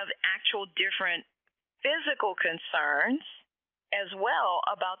women have actual different physical concerns as well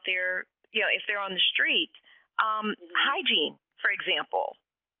about their, if they're on the street. Hygiene, for example.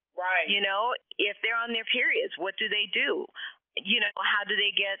 Right. If they're on their periods, what do they do? How do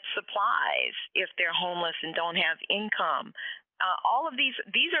they get supplies if they're homeless and don't have income? All of these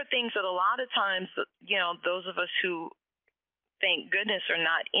are things that a lot of times, those of us who, thank goodness, are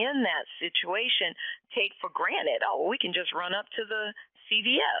not in that situation, take for granted. Oh, we can just run up to the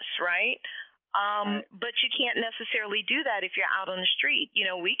CVS, right? But you can't necessarily do that if you're out on the street.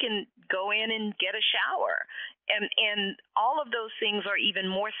 We can go in and get a shower. And all of those things are even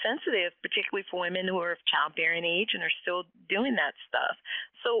more sensitive, particularly for women who are of childbearing age and are still doing that stuff.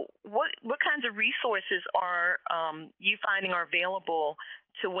 So what kinds of resources are you finding are available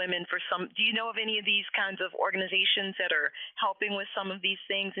to women for some? Do you know of any of these kinds of organizations that are helping with some of these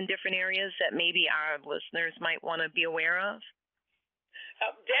things in different areas that maybe our listeners might want to be aware of?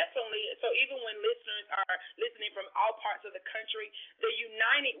 Definitely. So even when listeners are listening from all parts of the country, the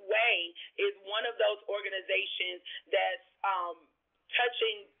United Way is one of those organizations that's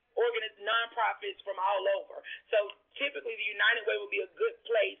touching nonprofits from all over. So typically the United Way would be a good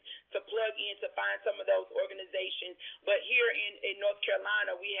place to plug in to find some of those organizations. But here in North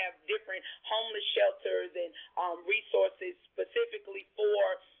Carolina, we have different homeless shelters and resources specifically for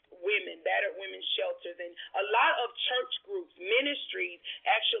women, battered women's shelters, and a lot of church groups, ministries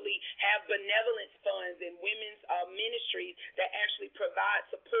actually have benevolence funds and women's ministries that actually provide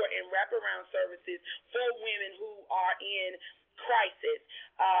support and wraparound services for women who are in crisis.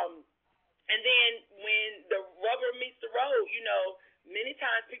 And then when the rubber meets the road, many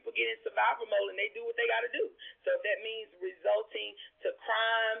times people get in survival mode and they do what they got to do. So if that means resulting to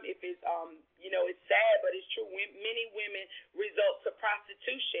crime, if it's, it's sad, but it's true. Many women result to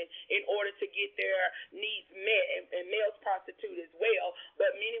prostitution in order to get their needs met, and males prostitute as well.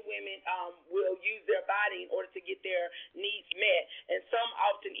 But many women will use their body in order to get their needs met. And some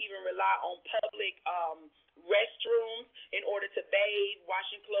often even rely on public restrooms in order to bathe,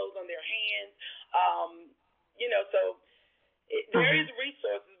 washing clothes on their hands. So there is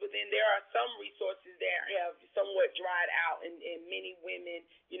resources, but then there are some resources that have somewhat dried out, and many women,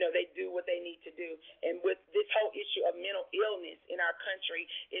 they do what they need to do. And with this whole issue of mental illness in our country,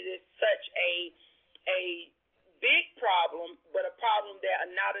 it is such a big problem, but a problem that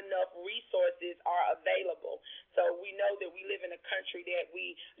not enough resources are available. So we know that we live in a country that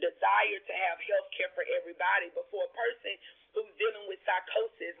we desire to have health care for everybody, but for a person who's dealing with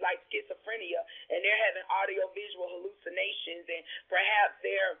psychosis like schizophrenia, and they're having audio-visual hallucinations, and perhaps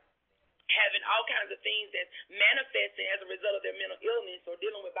they're having all kinds of things that's manifesting as a result of their mental illness, or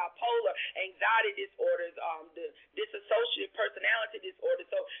dealing with bipolar, anxiety disorders, the dissociative personality disorder.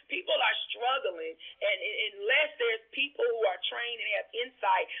 So people are struggling, and unless there's people who are trained and have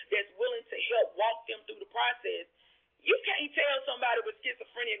insight that's willing to help walk them through the process, you can't tell somebody with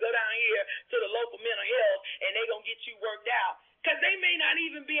schizophrenia, go down here to the local mental health and they're going to get you worked out. Because they may not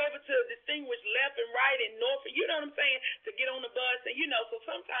even be able to distinguish left and right and north, you know what I'm saying, to get on the bus. And, so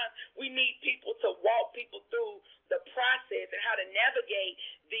sometimes we need people to walk people through the process and how to navigate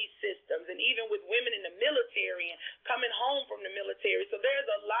these systems. And even with women in the military and coming home from the military. So there's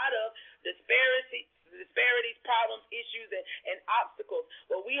a lot of disparities, problems, issues, and obstacles.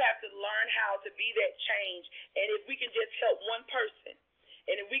 But we have to learn how to be that change. And if we can just help one person,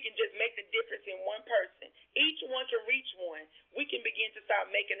 and if we can just make the difference in one person, each one can reach one, we can begin to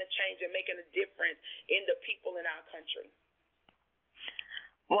start making a change and making a difference in the people in our country.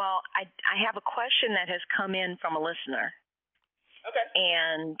 Well, I have a question that has come in from a listener. Okay.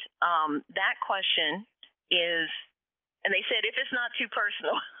 And that question is, and they said, if it's not too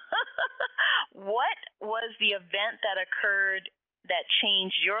personal, what was the event that occurred that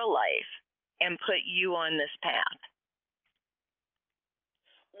changed your life and put you on this path?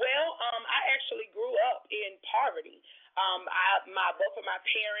 Well, I actually grew up in poverty. Both of my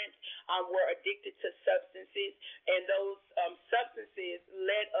parents were addicted to substances, and those substances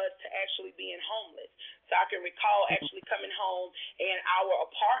led us to actually being homeless. So I can recall actually coming home, and our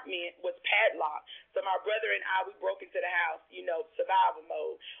apartment was padlocked. So my brother and I, we broke into the house, survival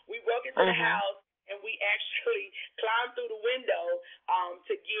mode. We broke into the house, and we actually climbed through the window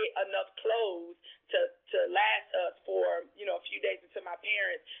to get enough clothes to last us for, a few days until my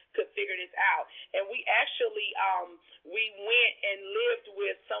parents could figure this out. And we actually, we went and lived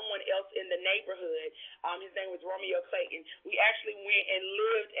with someone else in the neighborhood. His name was Romeo Clayton. We actually went and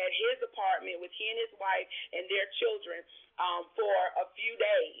lived at his apartment with he and his wife and their children for a few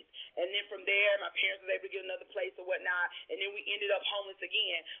days. And then from there, my parents were able to get another place or whatnot. And then we ended up homeless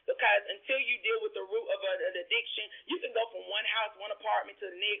again. Because until you deal with the root of an addiction, you can go from one house, one apartment to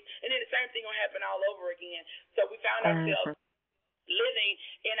the next, and then the same thing will happen all over again. So we found ourselves living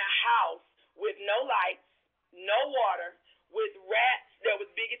in a house with no lights, no water, with rats that was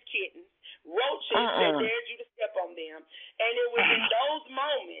big as kittens, roaches that dared you to step on them. And it was in those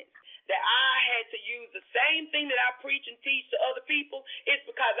moments that I had to use the same thing that I preach and teach to other people. It's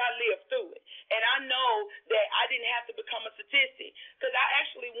because I lived through it. And I know that I didn't have to become a statistic, because I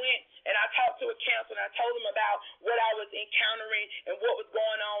actually went and I talked to a counselor and I told him about what I was encountering and what was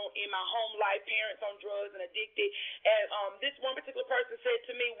going on in my home life, parents on drugs and addicted. And this one particular person said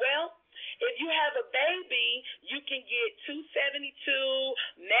to me, well, if you have a baby, you can get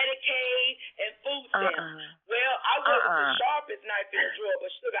 272, Medicaid, and food stamps. Well, I wasn't the sharpest knife in the drawer,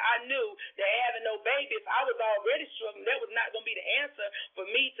 but sugar, I knew that having no baby, if I was already struggling, that was not going to be the answer for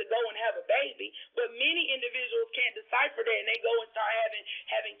me to go and have a baby. But many individuals can't decipher that, and they go and start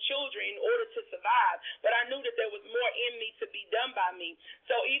having children in order to survive. But I knew that there was more in me to be done by me.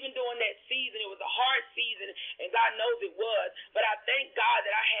 So even during that season, it was a hard season, and God knows it was. But I thank God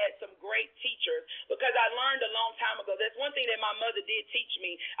that I had some great teachers, because I learned a long time ago. That's one thing that my mother did teach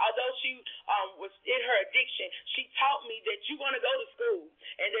me. Although she was in her addiction, she taught me that you're going to go to school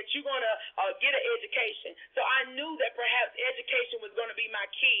and that you're going to get an education. So I knew that perhaps education was going to be my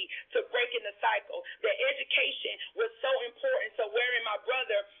key to breaking the cycle, that education was so important. So wherein my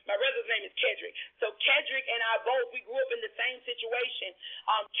brother's name is Kedrick. So Kedrick and I both, we grew up in the same situation.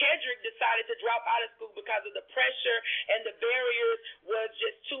 Kedrick decided to drop out of school because of the pressure and the barriers was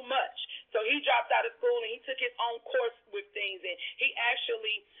just too much. So he dropped out of school and he took his own course with things, and he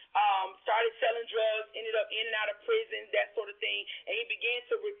actually started selling drugs, ended up in and out of prison, that sort of thing, and he began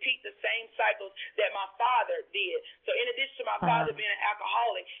to repeat the same cycles that my father did. So in addition to my father being an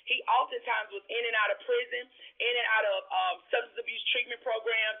alcoholic, he oftentimes was in and out of prison, in and out of substance abuse treatment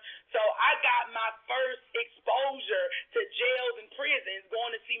programs. So I got my first exposure to jails and prisons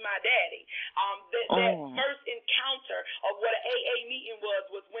going to see my daddy. That first encounter of what an AA meeting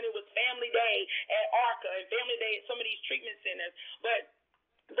was when it was family day at ARCA and family day at some of these treatment centers. But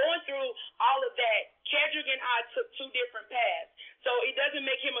going through all of that, Kedrick and I took two different paths. So it doesn't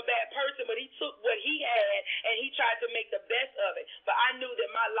make him a bad person, but he took what he had and he tried to make the best of it. But I knew that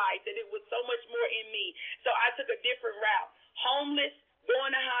my life, that it was so much more in me. So I took a different route. Homeless,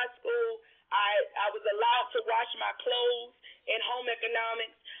 going to high school, I was allowed to wash my clothes in home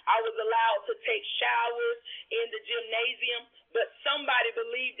economics. I was allowed to take showers in the gymnasium, but somebody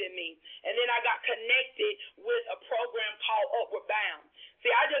believed in me. And then I got connected with a program called Upward Bound. See,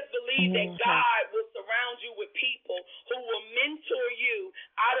 I just believe that God will surround you with people who will mentor you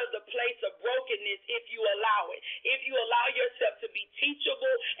out of the place of brokenness if you allow it. If you allow yourself to be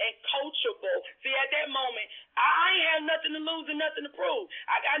teachable and coachable. See, at that moment, I ain't have nothing to lose and nothing to prove.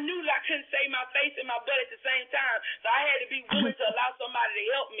 I knew that I couldn't save my face and my butt at the same time. So I had to be willing to allow somebody somebody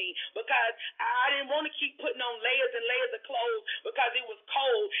to help me because I didn't want to keep putting on layers and layers of clothes because it was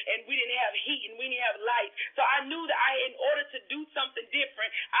cold and we didn't have heat and we didn't have light. So I knew that in order to do something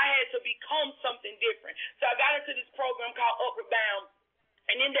different, I had to become something different. So I got into this program called Upward Bound.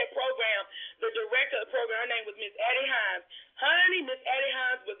 And in that program, the director of the program, her name was Miss Addie Hines. Honey, Miss Addie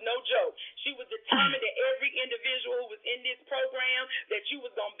Hines was no joke. She was determined that every individual who was in this program, that you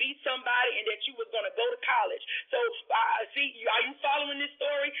was going to be somebody and that you was going to go to college. So, see, are you following this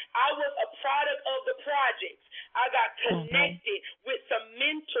story? I was a product of the projects. I got connected with some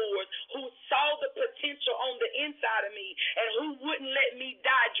mentors who saw the potential on the inside of me and who wouldn't let me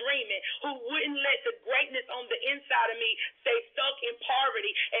die dreaming, who wouldn't let the greatness on the inside of me stay stuck in poverty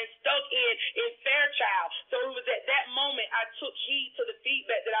and stuck in Fairchild. So it was at that moment I took heed to the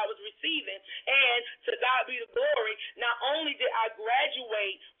feedback that I was receiving, and to God be the glory, not only did I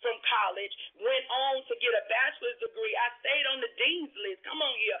graduate from college, went on to get a bachelor's degree, I stayed on the dean's list. Come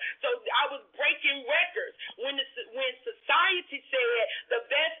on here. So I was breaking records. When society said the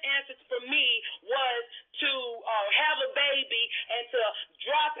best answer for me was to have a baby and to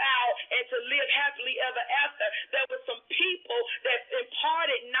drop out and to live happily ever after, there were some people that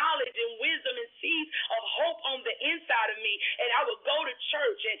imparted knowledge and wisdom and seeds of hope on the inside of me. And I would go to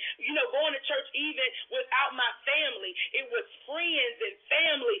church, and going to church even without my family, it was friends and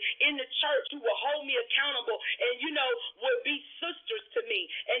family in the church who would hold me accountable and would be sisters to me.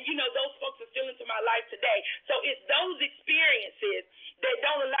 And those folks are still into my life today. So it's those experiences that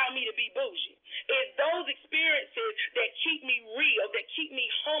don't allow me to be bougie. It's those experiences that keep me real, that keep me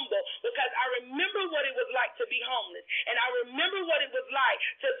humble, because I remember what it was like to be homeless, and I remember what it was like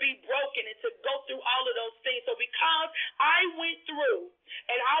to be broken and to go through all of those things. So because I went through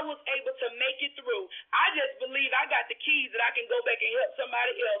and I was able to make it through, I just believe I got the keys that I can go back and help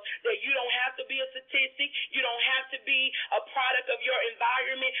somebody else, that you don't have to be a statistic, you don't have to be a product of your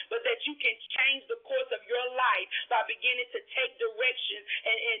environment, but that you can change the course of your life by beginning to take directions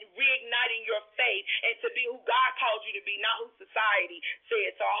and reigniting your faith and to be who God called you to be, not who society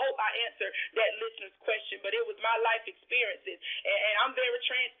said. So I hope I answered that listener's question, but it was my life experiences, and I'm very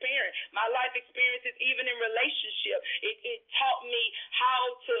transparent. My life experiences, even in relationship, it taught me how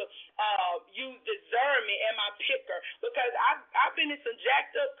to use discernment and my picker, because I've been in some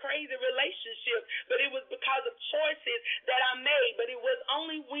jacked up, crazy relationships, but it was because of choices that I made. But it was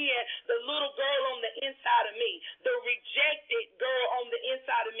only when the little girl on the inside of me, the rejected girl on the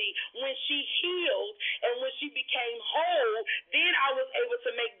inside of me, when she healed and when she became whole, then I was able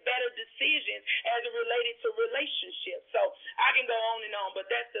to make better decisions as it related to relationships. So I can go on and on, but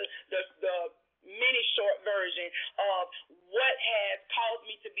that's the mini short version of what has caused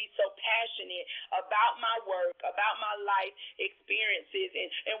me to be so passionate about my work, about my life experiences,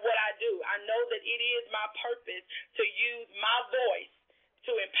 and what I do. I know that it is my purpose to use my voice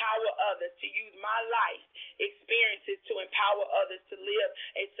to empower others, to use my life experiences to empower others to live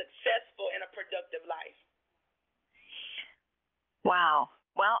a successful and a productive life. Wow.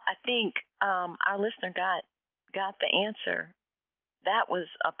 Well, I think our listener got the answer. That was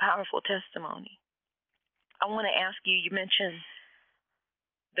a powerful testimony. I want to ask you, you mentioned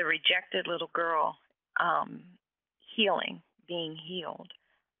the rejected little girl being healed.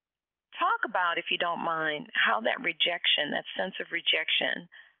 Talk about, if you don't mind, how that rejection, that sense of rejection,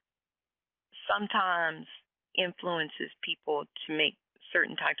 sometimes influences people to make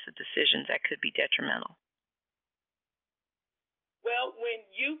certain types of decisions that could be detrimental. Well, when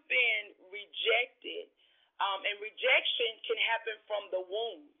you've been rejected, and rejection can happen from the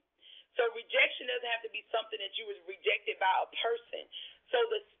womb. So rejection doesn't have to be something that you was rejected by a person. So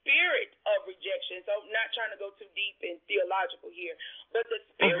the spirit of rejection, so I'm not trying to go too deep and theological here, but the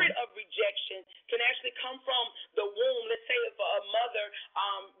spirit of rejection can actually come from the womb. Let's say if a mother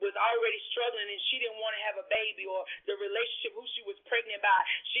was already struggling and she didn't want to have a baby, or the relationship who she was pregnant by,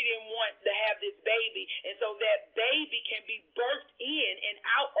 she didn't want to have this baby. And so that baby can be birthed in and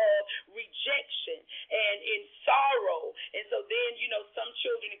out of rejection and in sorrow. And so then, some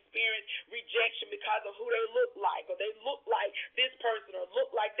children experience rejection because of who they look like, or they look like this person, or look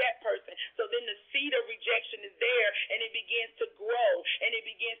like that person. So then the seed of rejection is there, and it begins to grow, and it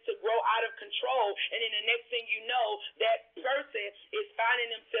begins to grow out of control. And then the next thing you know, that person is finding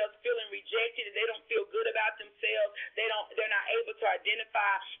themselves feeling rejected, and they don't feel good about themselves. They're not able to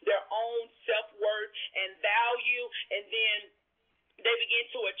identify their own self-worth and value, and then they begin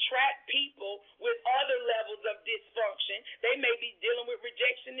to attract people with other levels of dysfunction. They may be dealing with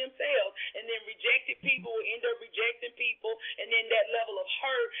rejection themselves, and then rejected people will end up rejecting people, and then that level of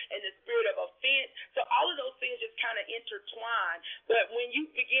hurt and the spirit of offense. So all of those things just kind of intertwine. But when you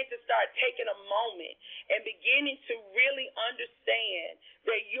begin to start taking a moment and beginning to really understand understand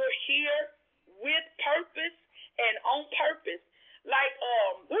that you're here with purpose and on purpose. Like,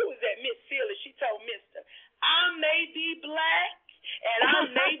 who was that? Miss Phyllis. She told Mister, I may be black and I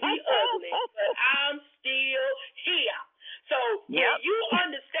may be ugly, but I'm still here. So when you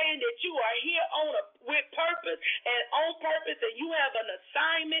understand that you are here with purpose and on purpose, and you have an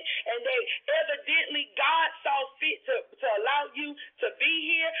assignment, and they evidently God saw fit to allow you to be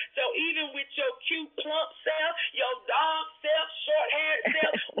here. So even with your cute plump self, your dog self, short-haired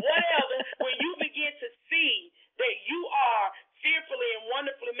self, whatever, when you begin to see that you are fearfully and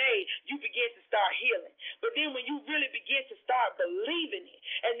wonderfully made, you begin to start healing. But then when you really begin to start believing it,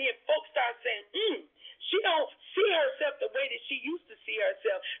 and then folks start saying, she don't see herself the way that she used to see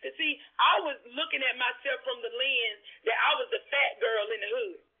herself. Because, see, I was looking at myself from the lens that I was the fat girl in the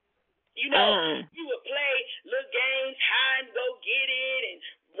hood. You know, you would play little games, hide and go get it, and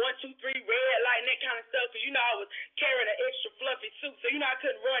 1, 2, 3, red light, and that kind of stuff. Because, you know, I was carrying an extra fluffy suit, so, you know, I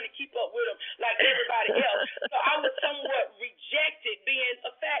couldn't run and keep up with them like everybody else. So I was somewhat rejected being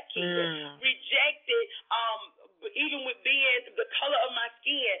a fat kid, rejected even with being the color of my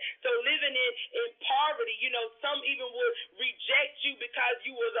skin. So living in poverty, you know, some even would reject you because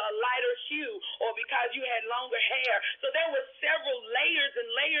you was a lighter hue or because you had longer hair. So there were several layers and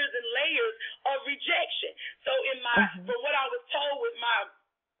layers and layers of rejection. So in my, from what I was told with my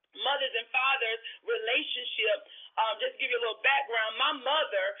mother's and father's relationship, just to give you a little background, my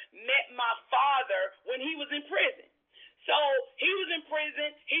mother met my father when he was in prison. So he was in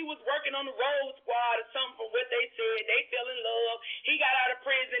prison. He was working on the road squad or something from what they said. They fell in love. He got out of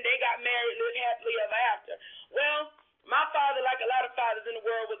prison. They got married, lived happily ever after. Well, my father, like a lot of fathers in the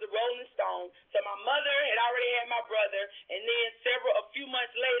world, was a rolling stone. So my mother had already had my brother, and then a few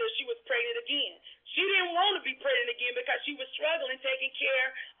months later, she was pregnant again. She didn't want to be pregnant again because she was struggling taking care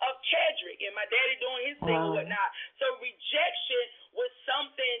of Chadrick and my daddy doing his thing and whatnot. So rejection was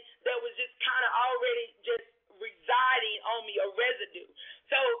something that was just kind of already just residing on me, a residue.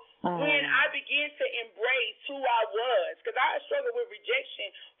 So when I began to embrace who I was, because I struggled with rejection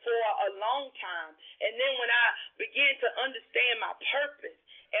for a long time, and then when I began to understand my purpose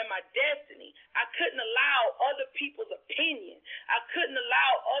and my destiny, I couldn't allow other people's opinion. I couldn't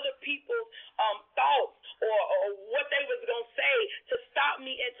allow other people's thoughts or what they was going to say to stop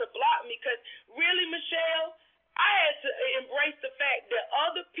me and to block me, because really, Michelle, I had to embrace the fact that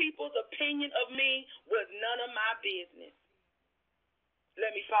other people's opinion of me was none of my business.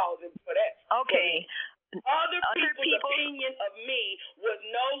 Let me pause for that. Okay. Other people's opinion of me was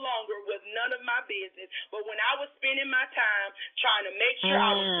none of my business. But when I was spending my time trying to make sure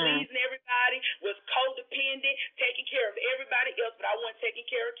I was pleasing everybody, was codependent, taking care of everybody else, but I wasn't taking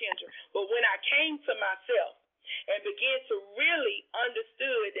care of Kendra. But when I came to myself and began to really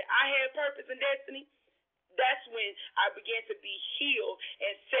understood that I had purpose and destiny, that's when I began to be healed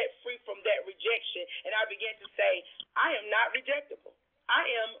and set free from that rejection. And I began to say, I am not rejectable. I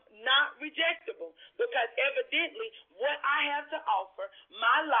am not rejectable, because evidently what I have to offer,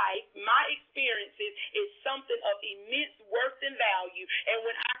 my life, my experiences, is something of immense worth and value. And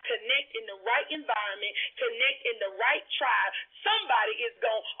when I connect in the right environment, connect in the right tribe, somebody is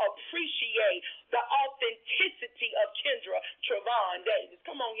going to appreciate the authenticity of Kendra Travon Davis.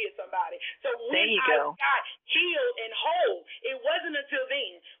 Come on here, somebody. So when I got healed and whole, it wasn't until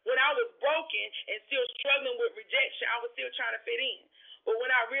then. When I was broken and still struggling with rejection, I was still trying to fit in. But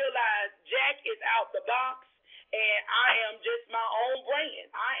when I realized Jack is out the box and I am just my own brand,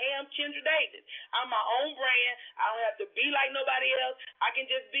 I am Kendra Davis. I'm my own brand. I don't have to be like nobody else. I can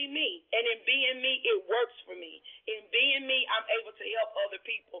just be me. And in being me, it works for me. In being me, I'm able to help other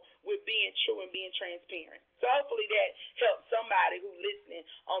people with being true and being transparent. So hopefully that helps somebody who's listening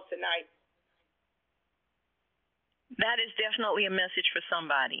on tonight. That is definitely a message for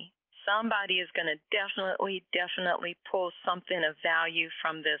somebody. Somebody is going to definitely pull something of value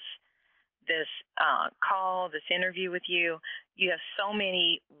from this call, this interview with you. You have so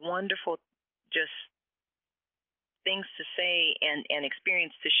many wonderful just things to say and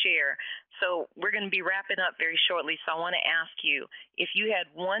experience to share. So we're going to be wrapping up very shortly. So I want to ask you, if you had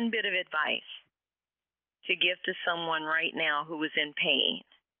one bit of advice to give to someone right now who is in pain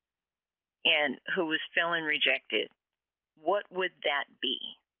and who is feeling rejected, what would that be?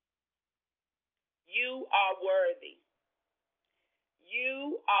 You are worthy.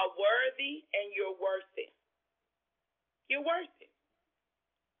 You are worthy, and you're worth it. You're worth it.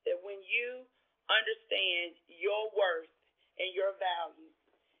 That when you understand your worth and your value,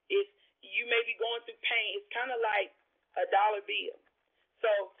 if you may be going through pain, it's kind of like a dollar bill. So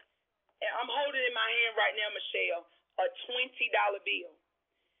I'm holding in my hand right now, Michelle, a $20 bill.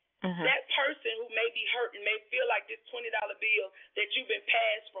 That person who may be hurt and may feel like this $20 bill that you've been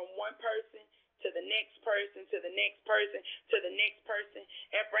passed from one person to the next person, to the next person, to the next person.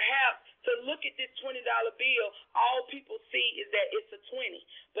 And perhaps to look at this $20 bill, all people see is that it's a 20,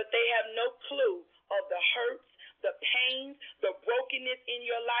 but they have no clue of the hurts, the pains, the brokenness in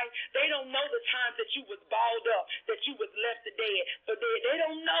your life. They don't know the times that you was balled up, that you was left for dead. They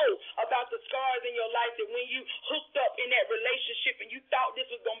don't know about the scars in your life that when you hooked up in that relationship and you thought this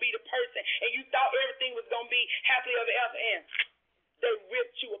was going to be the person and you thought everything was going to be happily ever after, and they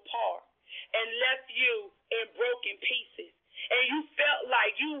ripped you apart and left you in broken pieces. And you felt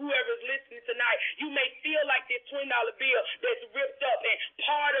like whoever's listening tonight, you may feel like this $20 bill that's ripped up and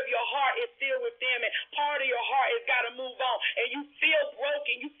part of your heart is still with them and part of your heart has got to move on. And you feel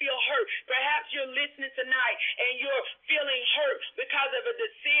broken, you feel hurt. Perhaps you're listening tonight and you're feeling hurt because of a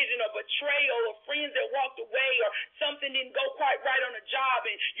decision or betrayal or friends that walked away or something didn't go quite right on a job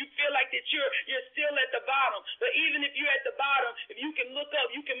and you feel like that you're still at the bottom. But even if you're at the bottom, if you can look up,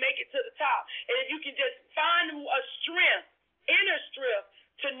 you can make it to the top. And if you can just find a strength, inner strength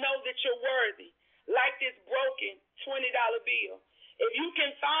to know that you're worthy, like this broken $20 bill. If you can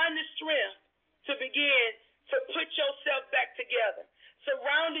find the strength to begin to put yourself back together,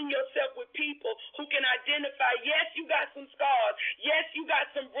 surrounding yourself with people who can identify, yes, you got some scars, yes, you got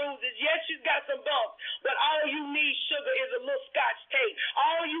some bruises, yes, you got some bumps, but all you need, sugar, is a little Scotch tape.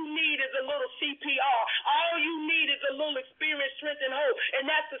 All you need is a little CPR. All you need is a little experience, strength, and hope, and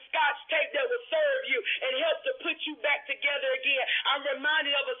that's the Scotch tape that will serve you and help to put you back together again. I'm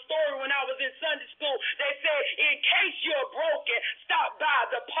reminded of a story when I was in Sunday school. They said, in case you're broken, stop by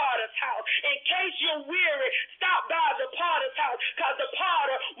the potter's house. In case you're weary, stop by the potter's house, because the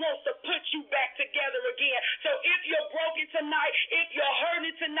potter wants to put you back together again. So if you're broken tonight, if you're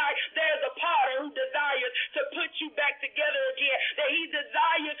hurting tonight, there's a potter who desires to put you back together again, that he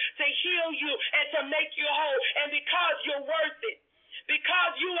desires to heal you and to make you whole. And because you're worth it,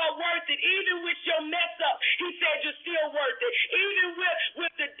 because you are worth it, even with your mess up, he said you're still worth it. Even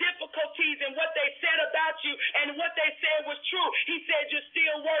with the difficulties and what they said about you and what they said was true, he said you're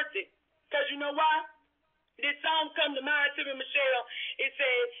still worth it. Because you know why? This song come to mind to me, Michelle. It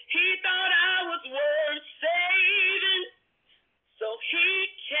says, he thought I was worth saving, so he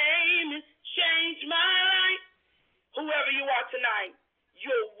came and changed my life. Whoever you are tonight,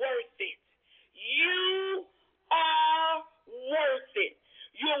 you're worth it. You are worth it.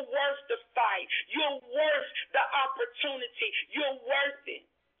 You're worth the fight. You're worth the opportunity. You're worth it.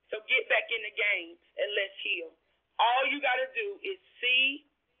 So get back in the game and let's heal. All you got to do is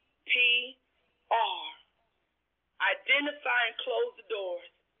CPR. Identify and close the doors.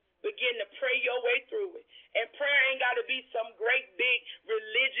 Begin to pray your way through it. And prayer ain't got to be some great big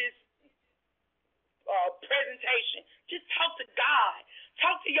religious presentation. Just talk to God.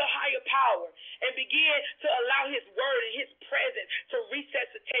 Talk to your higher power and begin to allow his word and his presence to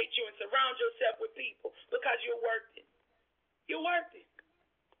resuscitate you and surround yourself with people, because you're worth it. You're worth it.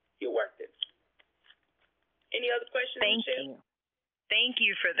 You're worth it. Any other questions, Michelle? Thank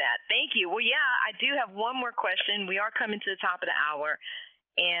you for that. Thank you. Well, yeah, I do have one more question. We are coming to the top of the hour,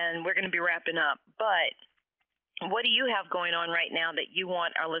 and we're going to be wrapping up. But what do you have going on right now that you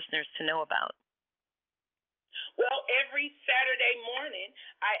want our listeners to know about? Well, every Saturday morning,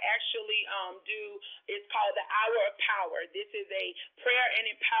 I actually it's called the Hour of Power. This is a prayer and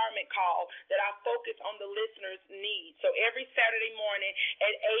empowerment call that I focus on the listener's needs. So every Saturday morning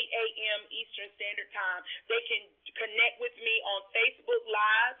at 8 a.m. Eastern Standard Time, they can connect with me on Facebook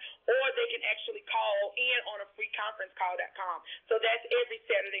Live, or they can actually call in on a freeconferencecall.com. So that's every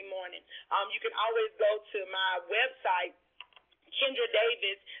Saturday morning. You can always go to my website,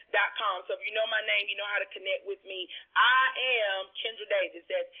 KendraDavis.com. So if you know my name, you know how to connect with me. I am Kendra Davis.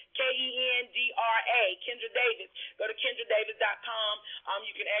 That's Kendra, Kendra Davis. Go to KendraDavis.com.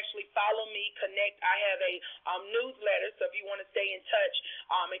 You can actually follow me, connect. I have a newsletter, so if you want to stay in touch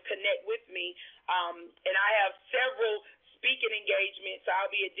and connect with me. And I have several speaking engagements, so I'll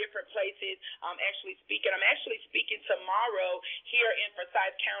be at different places actually speaking. I'm actually speaking tomorrow here in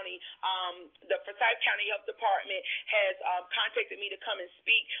Forsyth County. The Forsyth County Health Department has contacted me to come and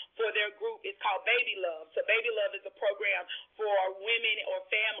speak for their group. It's called Baby Love. So Baby Love is a program for women or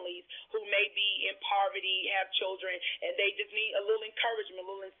families who may be in poverty, have children, and they just need a little encouragement, a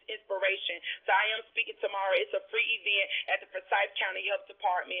little inspiration. So I am speaking tomorrow. It's a free event at the Forsyth County Health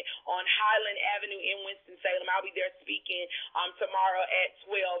Department on Highland Avenue in Winston-Salem. I'll be there speaking tomorrow at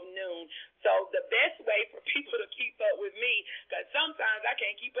 12 noon. So the best way for people to keep up with me, because sometimes I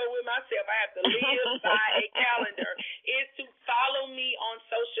can't keep up with myself, I have to live by a calendar, is to follow me on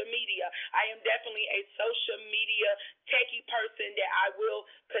social media. I am definitely a social media techie person that I will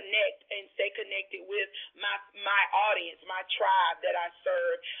connect and stay connected with my audience, my tribe that I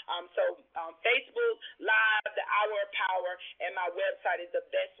serve. So Facebook Live, The Hour of Power, and my website is the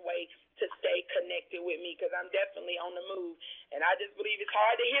best way to stay connected with me because I'm definitely on the move. And I just believe it's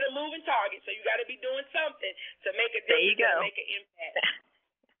hard to hit a moving target, so you got to be doing something to make a difference, to make an impact.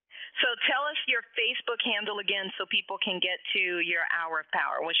 So tell us your Facebook handle again so people can get to your Hour of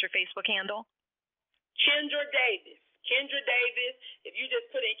Power. What's your Facebook handle? Kendra Davis. Kendra Davis. If you just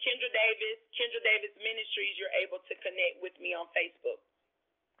put in Kendra Davis Ministries, you're able to connect with me on Facebook.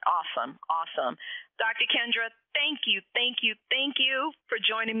 Awesome. Dr. Kendra, thank you for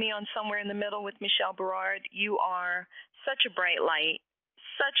joining me on Somewhere in the Middle with Michelle Berard. You are such a bright light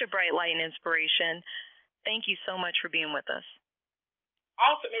and inspiration. Thank you so much for being with us.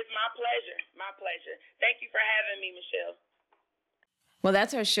 Awesome. It's my pleasure. Thank you for having me, Michelle. Well,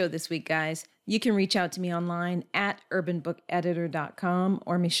 that's our show this week, guys. You can reach out to me online at urbanbookeditor.com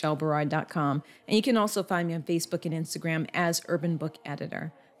or michelleberard.com. And you can also find me on Facebook and Instagram as Urban Book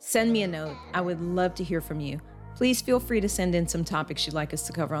Editor. Send me a note. I would love to hear from you. Please feel free to send in some topics you'd like us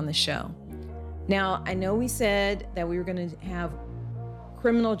to cover on the show. Now, I know we said that we were going to have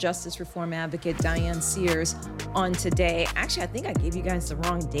criminal justice reform advocate Diane Sears on today. Actually, I think I gave you guys the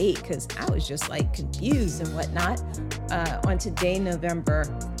wrong date because I was just like confused and whatnot. On today, November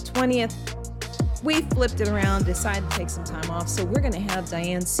 20th, we flipped it around, decided to take some time off. So we're going to have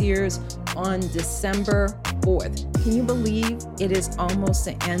Diane Sears on December 4th. Can you believe it is almost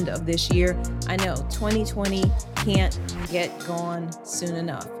the end of this year? I know 2020 can't get gone soon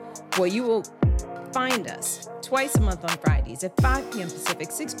enough. Well, you will find us twice a month on Fridays at 5 p.m.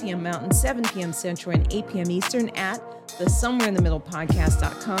 Pacific, 6 p.m. Mountain, 7 p.m. Central, and 8 p.m. Eastern at the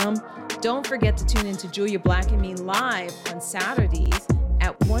somewhereinthemiddlepodcast.com. Don't forget to tune in to Julia Black and me live on Saturdays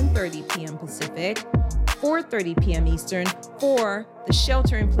at 1:30 p.m. Pacific, 4:30 p.m. Eastern for the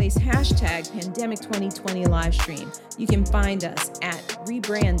Shelter in Place #Pandemic 2020 live stream. You can find us at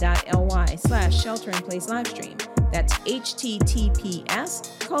rebrand.ly/Shelter in Place live stream. That's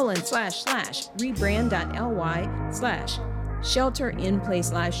https://rebrand.ly/Shelter in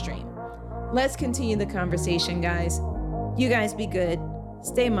Place live stream. Let's continue the conversation, guys. You guys be good.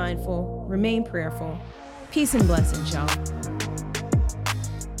 Stay mindful. Remain prayerful. Peace and blessings, y'all.